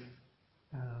relief,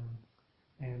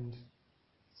 and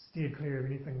steered clear of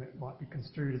anything that might be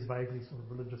construed as vaguely sort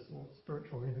of religious or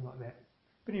spiritual or anything like that.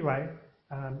 But anyway,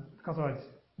 because I'd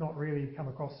not really come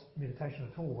across meditation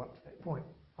at all up to that point,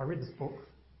 I read this book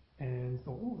and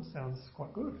thought, oh, this sounds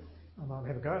quite good. I might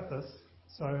have a go at this.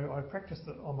 So I practiced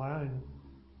it on my own,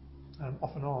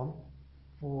 off and on,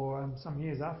 for some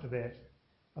years after that.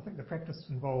 I think the practice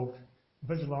involved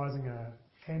visualizing a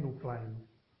candle flame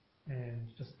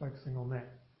and just focusing on that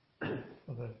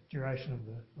for the duration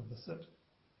of the sit.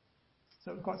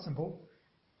 So it was quite simple.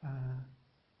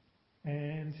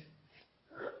 And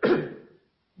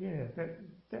yeah,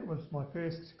 that was my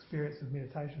first experience of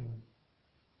meditation.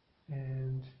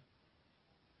 And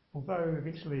although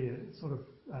eventually it sort of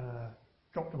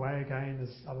dropped away again as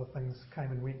other things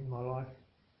came and went in my life,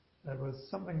 it was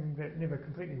something that never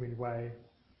completely went away.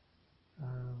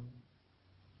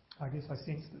 I guess I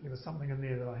sensed that there was something in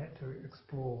there that I had to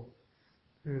explore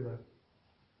further.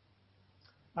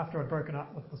 After I'd broken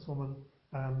up with this woman,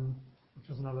 which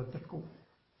was another difficult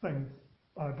thing,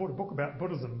 I bought a book about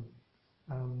Buddhism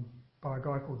by a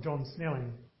guy called John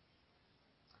Snelling.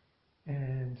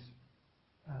 And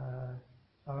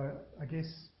I guess,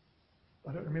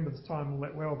 I don't remember this time all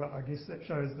that well, but I guess that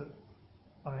shows that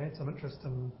I had some interest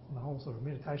in the whole sort of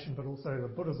meditation, but also the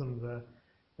Buddhism,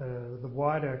 the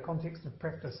wider context of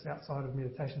practice outside of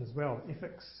meditation as well,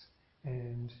 ethics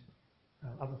and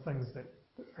other things that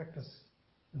practice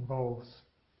involves.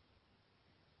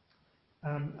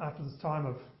 After this time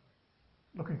of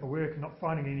looking for work and not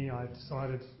finding any, I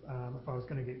decided if I was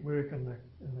going to get work in the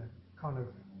kind of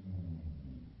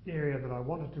area that I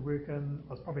wanted to work in,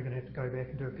 I was probably going to have to go back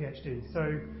and do a PhD.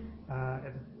 So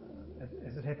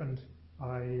as it happened,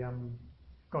 I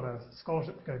got a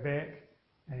scholarship to go back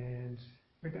and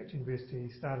went back to university,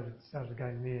 started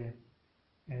again there.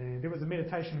 And there was a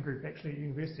meditation group actually at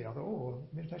university. I thought, oh,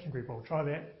 meditation group, I'll try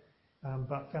that.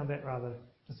 But found that rather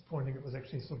disappointing. It was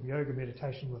actually sort of yoga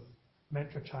meditation with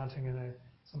mantra chanting and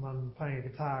someone playing a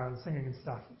guitar and singing and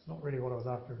stuff. It's not really what I was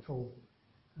after at all.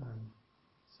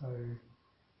 So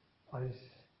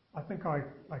I think I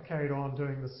carried on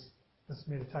doing this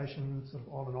meditation sort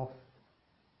of on and off.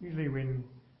 Usually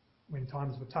when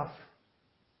times were tough,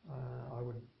 I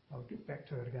would get back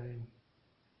to it again.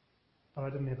 But I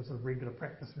didn't have a sort of regular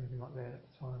practice or anything like that at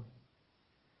the time.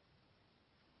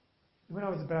 When I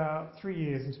was about 3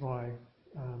 years into my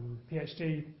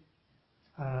PhD,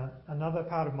 another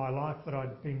part of my life that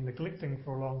I'd been neglecting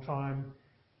for a long time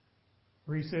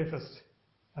resurfaced.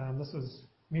 This was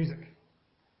music.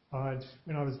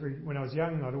 When I was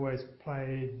young, I'd always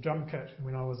play drum kit. And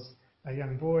when I was a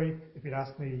young boy, if you'd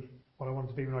asked me what I wanted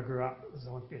to be when I grew up, it was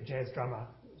I wanted to be a jazz drummer.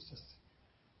 It was just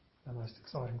the most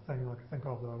exciting thing I could think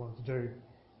of that I wanted to do.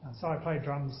 So I played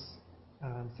drums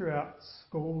throughout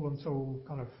school until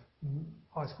kind of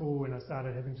high school, when I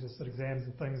started having to sit exams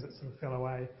and things that sort of fell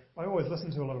away. I always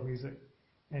listened to a lot of music,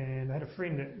 and I had a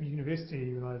friend at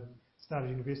university when I started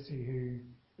university who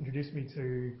introduced me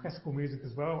to classical music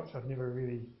as well, which I'd never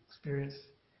really experienced,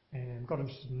 and got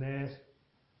interested in that.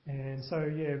 And so,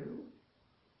 yeah,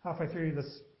 halfway through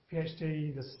this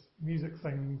PhD, this music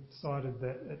thing decided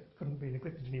that it couldn't be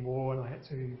neglected anymore, and I had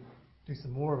to do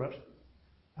some more of it.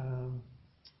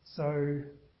 So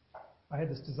I had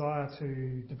this desire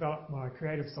to develop my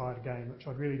creative side again, which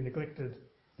I'd really neglected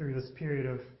through this period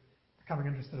of becoming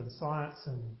interested in science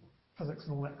and physics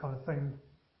and all that kind of thing.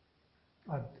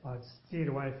 I'd steered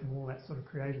away from all that sort of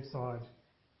creative side,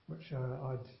 which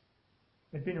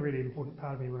had been a really important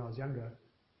part of me when I was younger.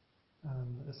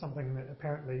 It's something that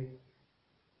apparently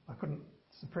I couldn't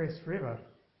suppress forever.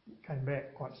 It came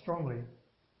back quite strongly.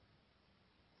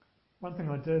 One thing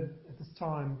I did at this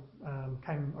time,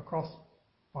 came across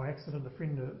by accident, a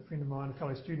friend of mine, a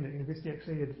fellow student at university,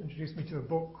 actually had introduced me to a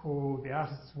book called The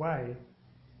Artist's Way.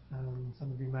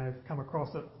 Some of you may have come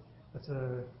across it. It's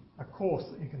a course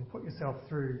that you can put yourself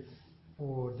through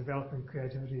for developing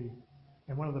creativity.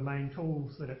 And one of the main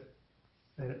tools that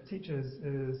it teaches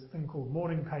is a thing called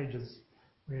morning pages,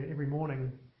 where every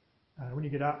morning when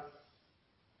you get up,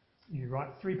 you write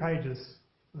 3 pages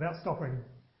without stopping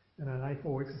in an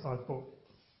A4 exercise book.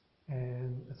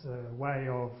 And it's a way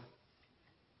of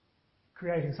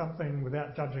creating something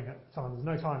without judging at the time. There's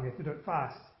no time, you have to do it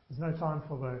fast. There's no time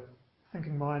for the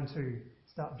thinking mind to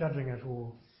start judging it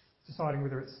or deciding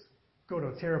whether it's good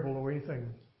or terrible or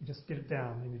anything. You just get it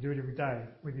down and you do it every day,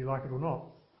 whether you like it or not.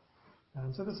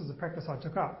 So this was a practice I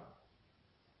took up,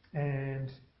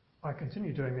 and I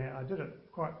continued doing that. I did it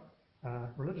quite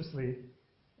religiously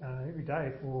every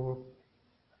day for,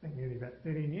 I think, nearly about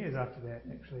 13 years after that,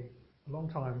 actually, a long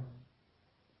time.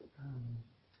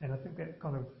 And I think that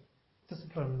kind of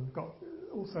discipline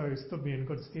also stood me in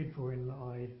good stead for when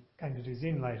I came to do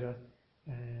Zen later,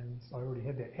 and so I already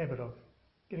had that habit of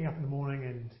getting up in the morning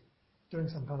and doing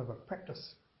some kind of a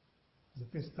practice as the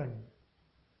first thing.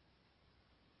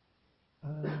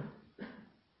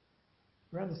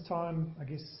 Around this time, I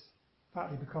guess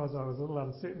partly because I was a little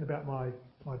uncertain about my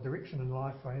direction in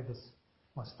life, I had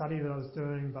my study that I was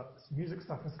doing, but this music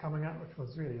stuff was coming up, which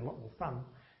was really a lot more fun,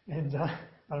 and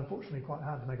but unfortunately quite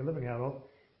hard to make a living out of.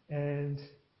 And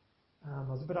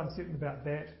I was a bit uncertain about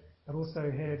that, but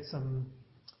also had some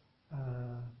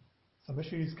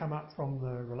issues come up from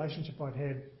the relationship I'd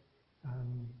had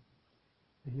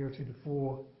a year or two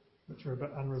before, which were a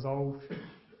bit unresolved.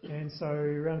 And so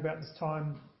around about this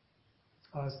time,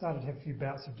 I started to have a few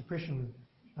bouts of depression,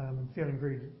 feeling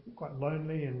quite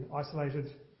lonely and isolated,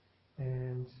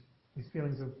 and these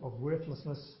feelings of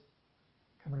worthlessness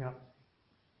coming up.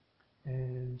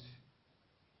 and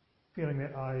feeling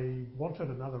that I wanted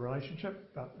another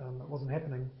relationship, but it wasn't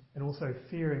happening, and also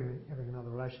fearing having another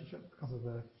relationship because of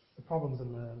the problems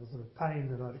and the sort of pain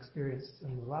that I'd experienced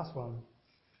in the last one.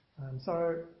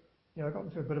 So, I got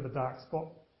into a bit of a dark spot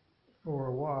for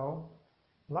a while.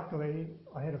 Luckily,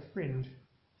 I had a friend,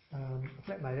 a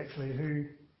flatmate actually, who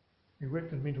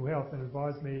worked in mental health and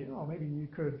advised me, oh, maybe you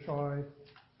could try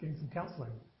getting some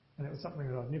counselling. And it was something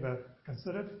that I'd never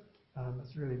considered.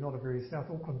 It's really not a very South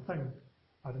Auckland thing.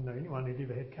 I didn't know anyone who'd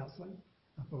ever had counselling.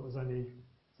 I thought it was only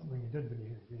something you did when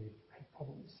you really had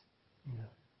problems. It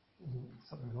wasn't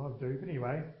something that I'd do. But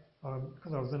anyway,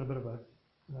 because I was in a bit of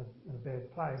in a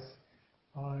bad place,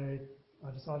 I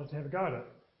decided to have a go at it.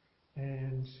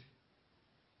 And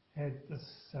had this,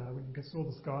 we saw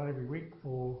this guy every week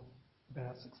for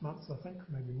about 6 months, I think,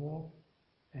 maybe more.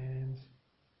 And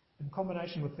in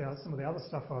combination with some of the other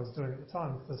stuff I was doing at the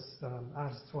time, with this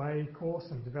Artist's Way course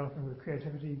and developing with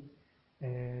creativity,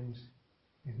 and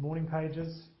these morning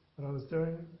pages that I was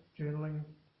doing, journaling,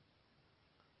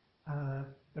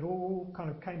 it all kind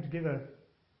of came together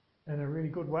in a really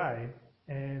good way,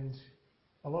 and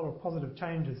a lot of positive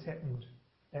changes happened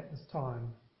at this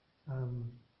time.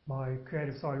 My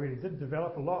creative side really did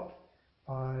develop a lot.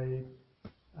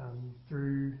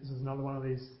 This is another one of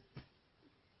these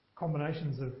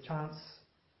combinations of chance,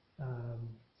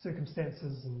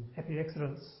 circumstances and happy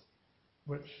accidents,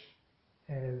 which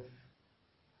have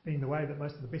been the way that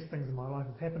most of the best things in my life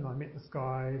have happened. I met this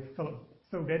guy, Phil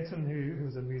Dadson, who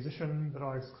was a musician, but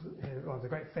I was a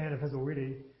great fan of his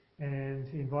already, and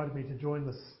he invited me to join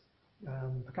this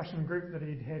percussion group that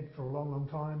he'd had for a long, long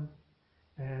time,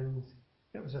 and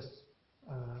it was just,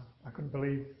 I couldn't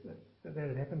believe that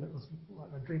had happened. It was like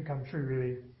a dream come true,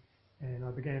 really. And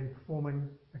I began performing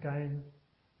again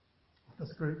with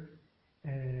this group,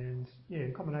 and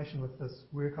in combination with this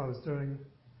work I was doing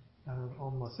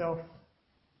on myself,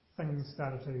 things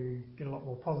started to get a lot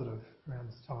more positive around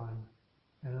this time,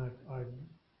 and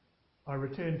I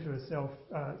returned to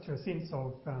a sense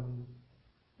of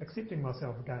accepting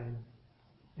myself again,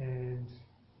 and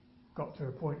got to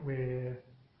a point where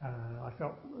I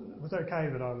felt it was okay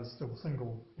that I was still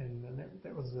single, and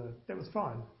that was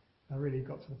fine. I really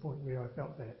got to the point where I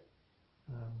felt that.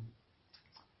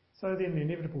 So then the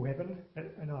inevitable happened,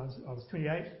 and I was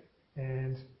 28,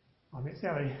 and I met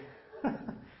Sally.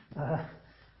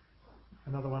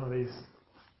 Another one of these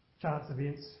chance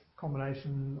events,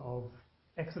 combination of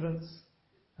accidents.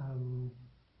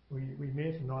 We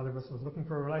met, and neither of us was looking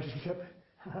for a relationship.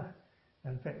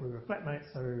 In fact, we were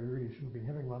flatmates, so we really shouldn't have been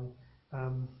having one.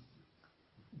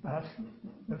 But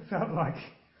it felt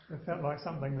like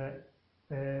something that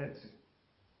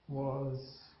was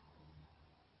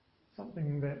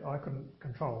something that I couldn't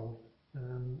control.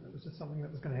 It was just something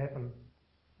that was going to happen,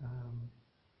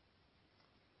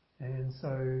 and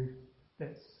so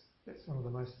that's one of the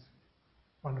most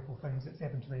wonderful things that's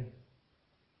happened to me.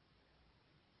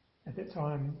 At that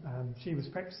time, she was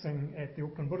practicing at the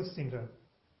Auckland Buddhist Centre,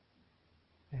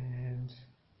 and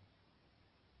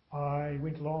I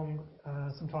went along.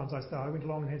 Sometimes I went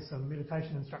along and had some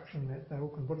meditation instruction at the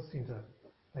Auckland Buddhist Centre.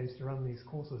 They used to run these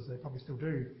courses, they probably still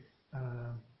do,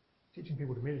 teaching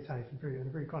people to meditate in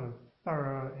a very kind of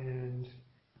thorough and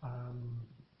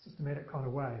systematic kind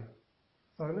of way.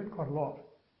 So I learned quite a lot,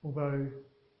 although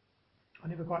I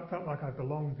never quite felt like I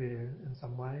belonged there in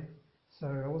some way. So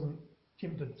I wasn't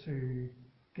tempted to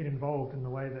get involved in the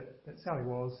way that Sally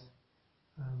was.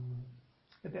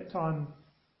 At that time,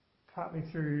 partly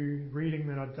through reading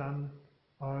that I'd done,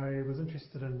 I was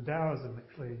interested in Taoism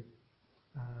actually.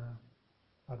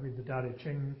 I'd read the Tao Te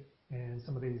Ching and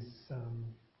some of these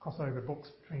crossover books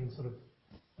between sort of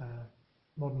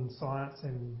modern science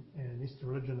and Eastern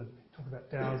religion that talk about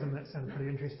Taoism. That sounded pretty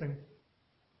interesting.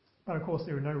 But of course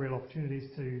there were no real opportunities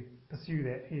to pursue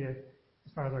that here.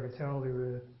 As far as I could tell, there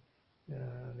were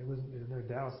no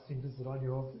Taoist centres that I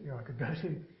knew of that I could go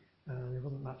to. There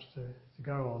wasn't much to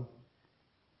go on.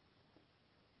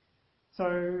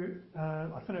 So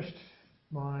I finished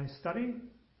my study,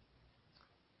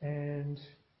 and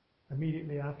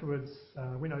immediately afterwards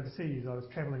went overseas. I was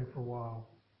travelling for a while.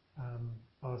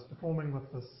 I was performing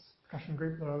with this percussion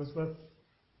group that I was with,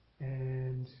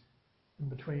 and in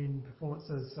between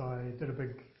performances I did a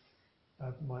big,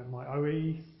 my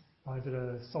OE, I did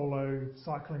a solo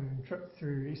cycling trip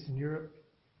through Eastern Europe,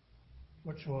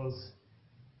 which was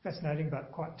fascinating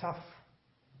but quite tough.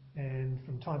 And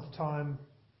from time to time,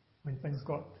 when things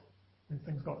got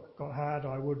hard,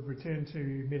 I would return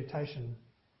to meditation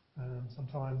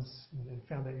sometimes, and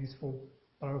found that useful.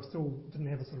 But I still didn't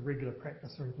have a sort of regular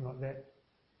practice or anything like that.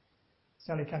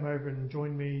 Sally came over and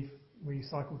joined me. We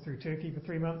cycled through Turkey for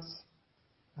 3 months,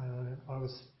 I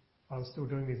was still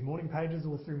doing these morning pages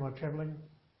all through my travelling,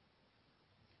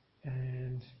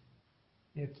 and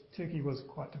yeah, Turkey was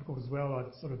quite difficult as well.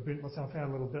 I'd sort of burnt myself out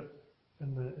a little bit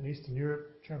in Eastern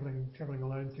Europe, travelling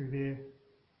alone through there,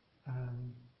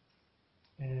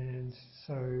 and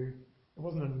so it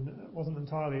wasn't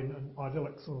entirely an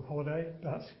idyllic sort of holiday,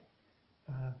 but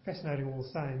fascinating all the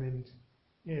same. And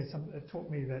yeah, it taught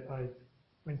me that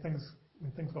when things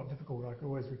got difficult, I could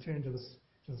always return to this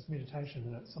meditation,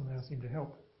 and it somehow seemed to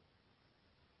help.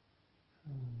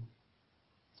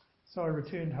 So I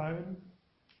returned home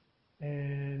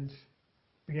and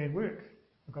began work.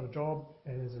 I got a job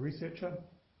as a researcher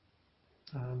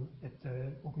at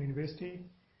Auckland University,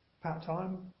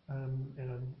 part-time,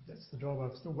 and that's the job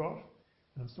I've still got,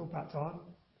 and I'm still part-time.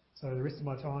 So the rest of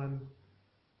my time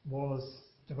was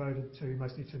devoted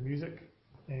mostly to music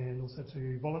and also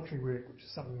to voluntary work, which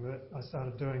is something that I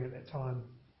started doing at that time.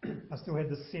 I still had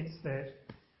this sense that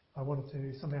I wanted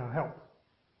to somehow help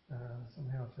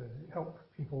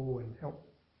people and help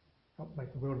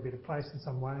make the world a better place in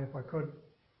some way if I could.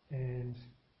 And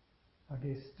I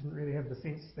guess didn't really have the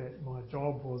sense that my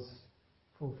job was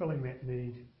fulfilling that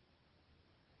need.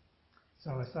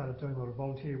 So I started doing a lot of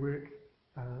volunteer work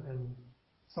in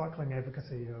cycling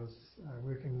advocacy. I was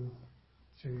working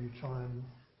to try and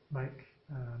make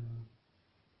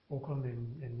Auckland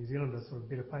and New Zealand a sort of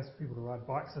better place for people to ride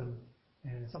bikes in,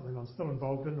 and it's something I'm still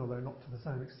involved in, although not to the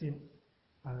same extent.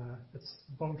 It's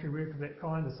voluntary work of that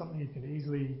kind is something you can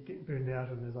easily get burned out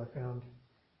in, as I found.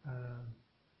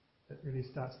 It really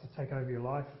starts to take over your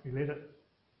life if you let it,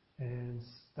 and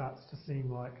starts to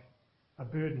seem like a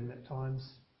burden at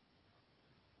times.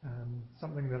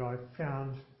 Something that I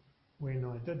found when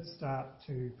I did start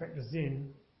to practice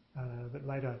Zen a bit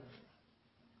later,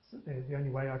 the only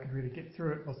way I could really get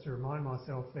through it was to remind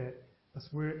myself that this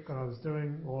work that I was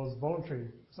doing was voluntary,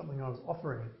 something I was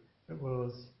offering. It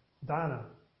was dana,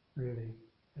 really.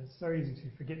 And it's so easy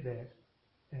to forget that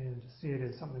and to see it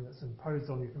as something that's imposed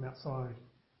on you from outside.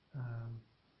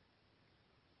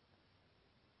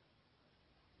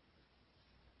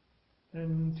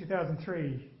 In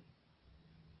 2003,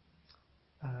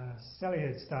 Sally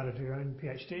had started her own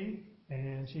PhD,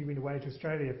 and she went away to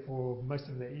Australia for most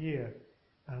of that year,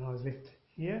 and I was left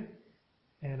here,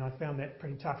 and I found that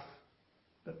pretty tough,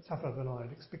 a bit tougher than I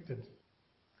had expected.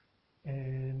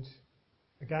 And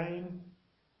again,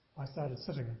 I started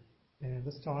sitting, and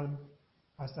this time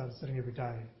I started sitting every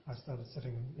day. I started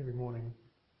sitting every morning.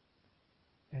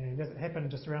 And as it happened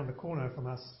just around the corner from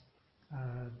us,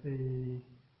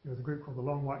 there was a group called the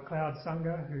Long White Cloud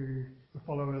Sangha, who were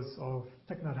followers of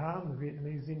Thich Nhat Hanh, the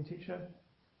Vietnamese Zen teacher.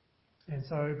 And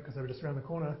so, because they were just around the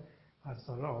corner, I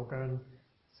decided, I'll go and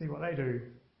see what they do.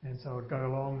 And so I'd go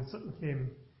along and sit with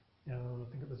them. I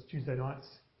think it was Tuesday nights.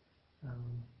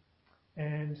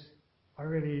 And I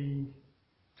really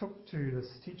took to this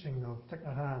teaching of Thich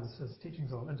Nhat Hanh's. His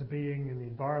teachings on interbeing and the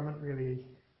environment really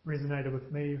resonated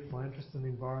with me, with my interest in the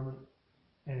environment,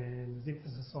 and his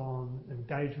emphasis on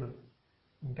engagement,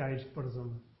 engaged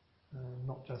Buddhism,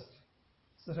 not just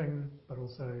sitting, but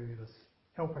also this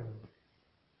helping.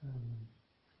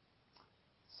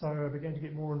 So I began to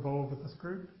get more involved with this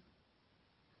group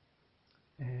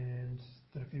and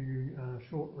did a few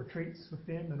short retreats with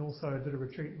them, and also did a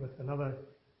retreat with another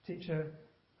teacher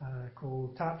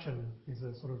called Tarchin. He's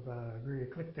a sort of very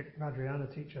eclectic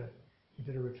Vajrayana teacher. He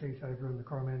did a retreat over in the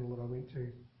Coromandel that I went to.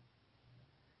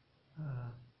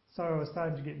 So I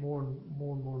started to get more and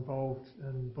more involved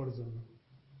in Buddhism,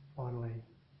 finally.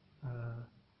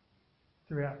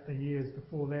 Throughout the years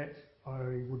before that,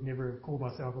 I would never have called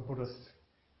myself a Buddhist.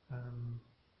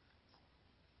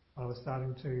 I was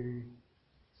starting to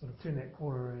sort of turn that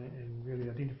corner and really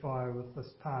identify with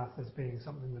this path as being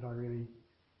something that I really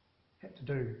had to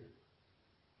do.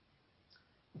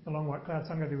 With the Long White Cloud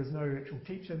Sangha, there was no actual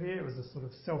teacher there. It was a sort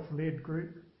of self-led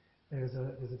group. There's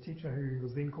a teacher who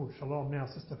was then called Shalom, now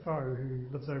Sister Fo, who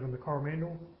lives over in the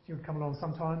Coromandel. She would come along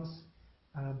sometimes,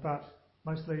 but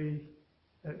mostly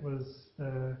it was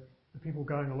the people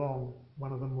going along.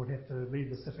 One of them would have to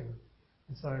lead the sitting.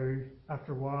 And so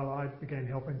after a while, I began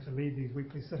helping to lead these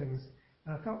weekly sittings.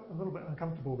 And I felt a little bit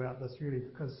uncomfortable about this, really,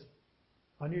 because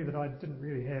I knew that I didn't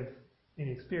really have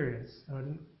any experience, and I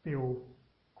didn't feel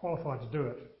qualified to do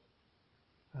it.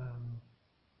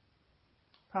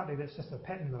 Partly that's just a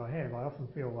pattern that I have. I often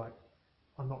feel like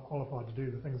I'm not qualified to do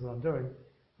the things that I'm doing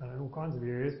in all kinds of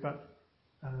areas, but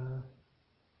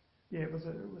yeah, it was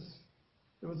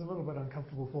a little bit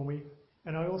uncomfortable for me,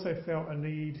 and I also felt a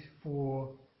need for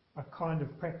a kind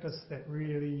of practice that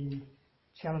really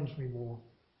challenged me more.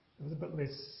 It was a bit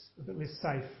less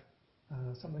safe,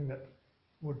 something that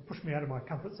would push me out of my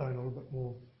comfort zone a little bit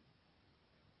more.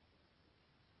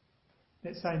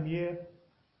 That same year,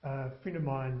 a friend of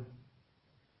mine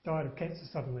died of cancer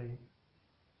suddenly.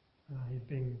 He'd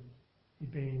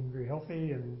been very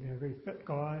healthy and a very fit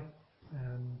guy.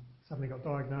 Suddenly got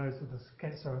diagnosed with this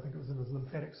cancer. I think it was in his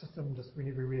lymphatic system, just went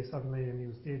everywhere suddenly, and he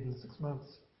was dead in 6 months.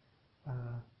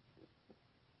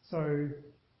 So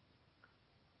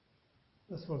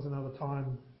this was another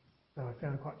time that I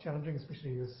found quite challenging,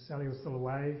 especially as Sally was still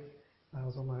away. I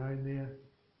was on my own there,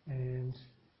 and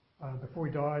before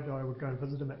he died, I would go and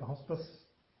visit him at the hospice.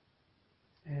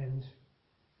 And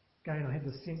again, I had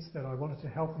the sense that I wanted to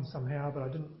help him somehow, but I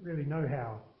didn't really know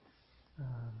how.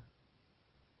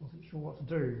 Wasn't sure what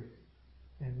to do.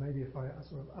 And maybe if I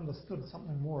sort of understood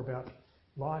something more about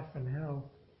life and how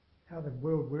the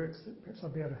world works, perhaps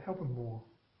I'd be able to help him more.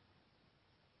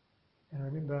 And I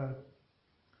remember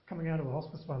coming out of the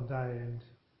hospice one day and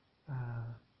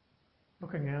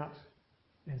looking out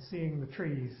and seeing the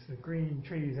trees, the green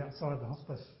trees outside the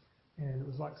hospice, and it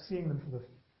was like seeing them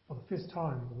for the first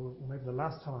time, or maybe the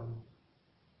last time.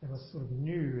 It was sort of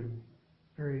new and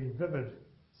very vivid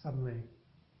suddenly.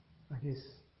 I guess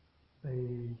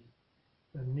the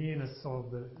nearness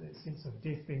of that sense of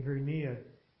death being very near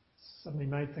suddenly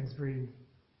made things very,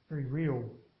 very real,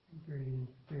 very,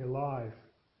 very alive.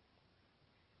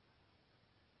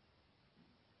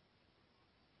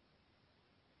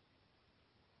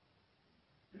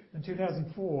 In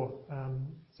 2004,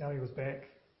 Sally was back,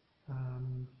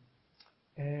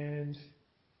 and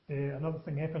another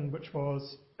thing happened, which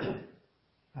was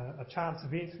a chance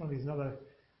event, one of these other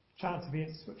chance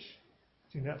events, which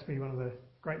turned out to be one of the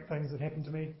great things that happened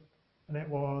to me, and that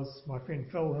was my friend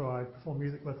Phil, who I perform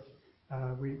music with.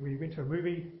 We went to a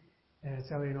movie, and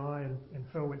Sally and I and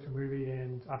Phil went to a movie,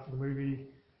 and after the movie,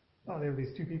 there were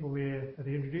these two people there that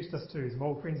he introduced us to, some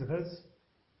old friends of his,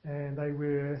 and they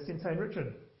were Sensei and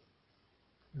Richard,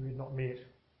 who we had not met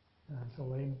until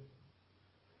then.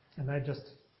 And they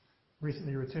just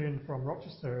recently returned from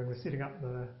Rochester and were setting up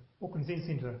the Auckland Zen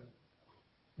Centre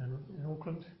in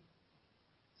Auckland.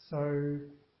 So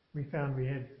we found we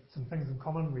had some things in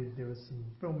common. There were some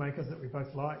filmmakers that we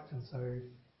both liked, and so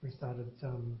we started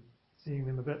seeing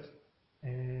them a bit.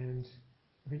 And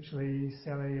eventually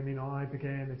Sally and then I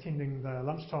began attending the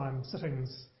lunchtime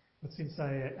sittings with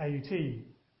Sensei at AUT.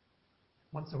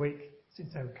 Once a week,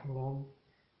 Sensei would come along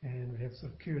and we'd have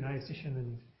sort of Q&A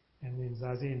session and then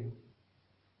Zazen.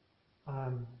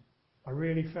 I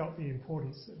really felt the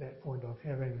importance at that point of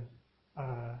having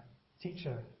a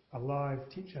teacher, a live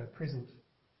teacher present,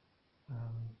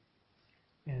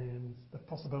 and the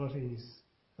possibilities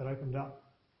that opened up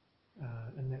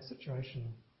in that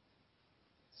situation.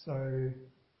 So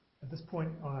at this point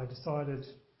I decided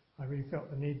I really felt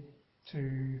the need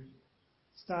to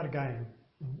start again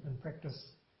in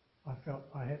practice. I felt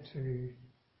I had to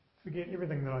forget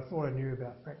everything that I thought I knew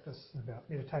about practice, about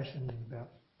meditation and about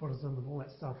Buddhism and all that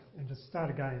stuff, and just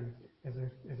start again as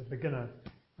a beginner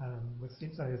with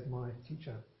Sensei as my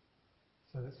teacher.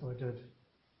 So that's what I did.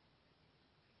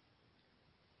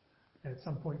 At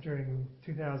some point during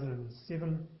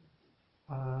 2007,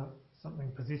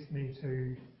 something possessed me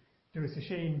to do a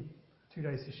sesshin,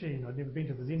 2-day sesshin. I'd never been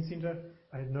to the Zen Centre.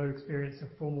 I had no experience of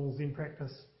formal Zen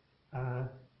practice,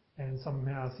 and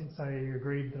somehow Sensei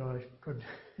agreed that I could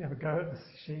have a go at the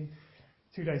sesshin.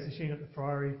 2-day sesshin at the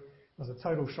Friary was a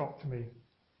total shock to me.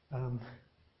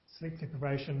 Sleep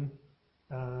deprivation.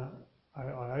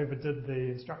 I overdid the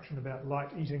instruction about light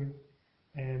eating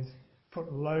and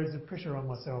put loads of pressure on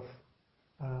myself.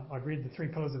 I'd read the 3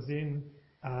 Pillars of Zen.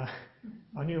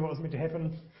 I knew what was meant to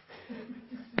happen.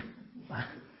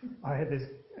 I had these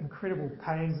incredible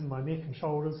pains in my neck and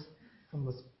shoulders from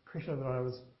this pressure that I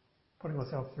was putting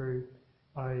myself through.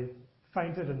 I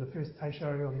fainted in the first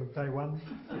Teisho on the day 1,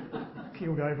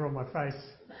 keeled over on my face,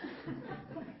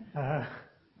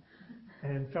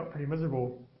 and felt pretty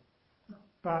miserable.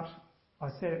 But I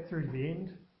sat it through to the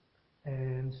end,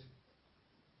 and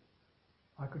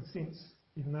I could sense,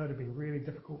 even though it had been really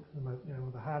difficult, one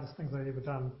of the hardest things I'd ever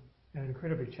done, and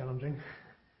incredibly challenging,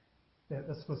 that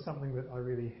this was something that I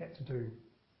really had to do.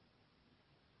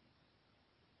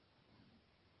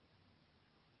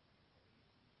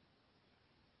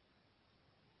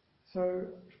 So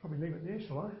I should probably leave it there,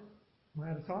 shall I? Am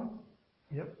I out of time?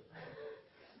 Yep.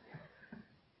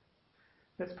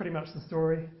 That's pretty much the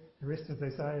story. The rest, as they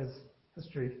say, is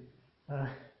history.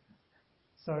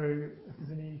 So if there's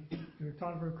do we have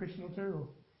time for a question or two,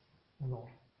 or not?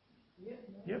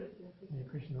 Yep. Any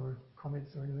question or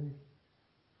comments or anything?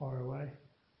 Fire away.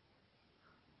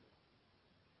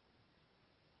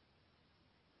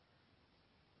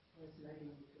 Maybe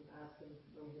you can ask them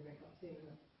when you make up to.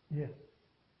 Yeah.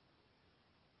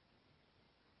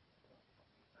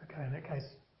 Okay, in that case. case,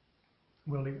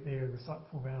 we'll leave it there, recite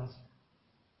 4 vows.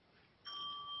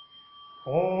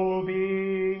 All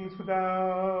beings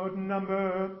without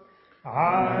number,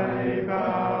 I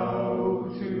bow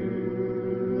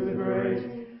to the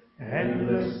great,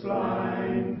 endless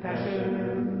blind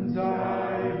passions,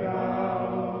 I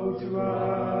bow to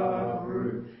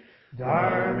uproot,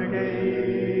 dharma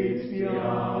gates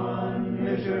beyond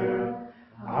measure,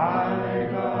 I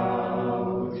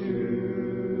bow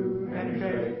to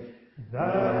penetrate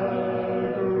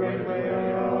the great way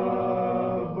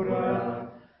of Buddha,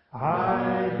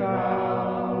 I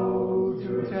bow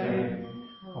to attain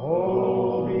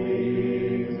all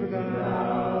beings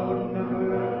without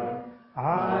number,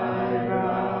 I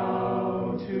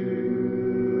bow to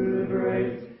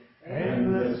liberate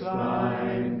endless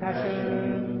blind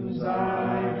passions,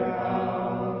 I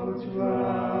bow to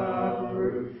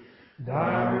uproot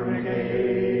dharma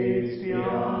gates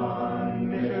beyond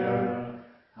measure,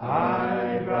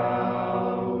 I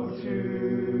bow to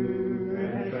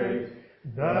penetrate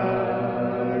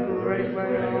the great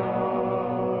way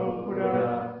of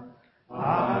Buddha,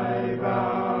 I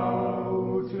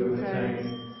bow to attain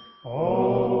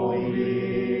all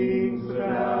beings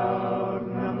without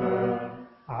number,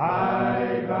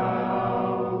 I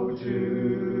bow to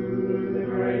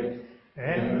liberate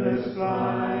endless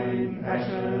blind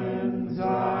passions,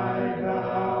 I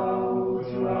bow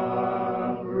to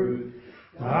uproot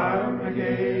dharma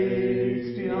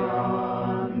gates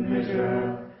beyond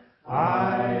measure,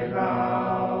 I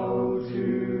bow to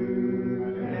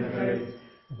penetrate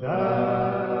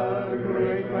the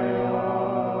great way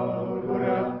of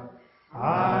Buddha,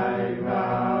 I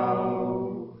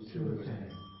bow to attain.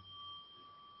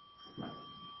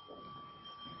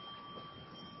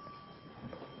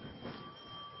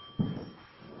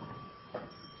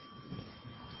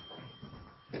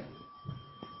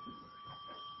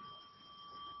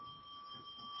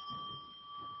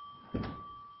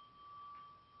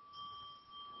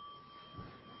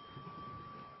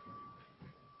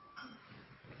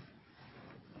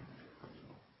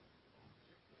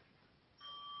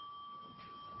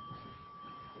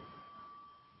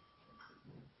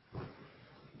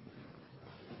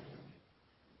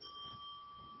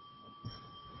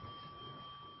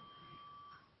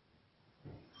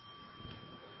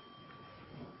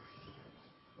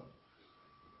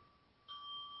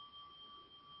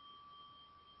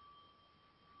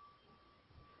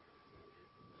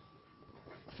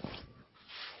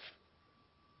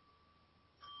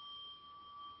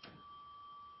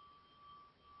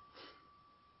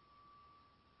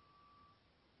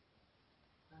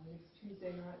 Next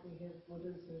Tuesday night we have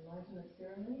Buddha's enlightenment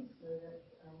ceremony, so that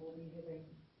we'll be having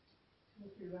 2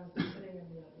 or 3 rounds of sitting, and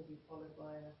then it will be followed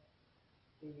by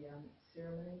the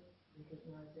ceremony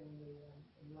recognising the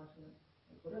enlightenment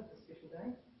of Buddha, the special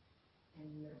day, and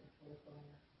then it will be followed by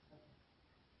supper.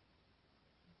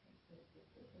 Okay, so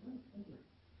that's it for now. Thank you.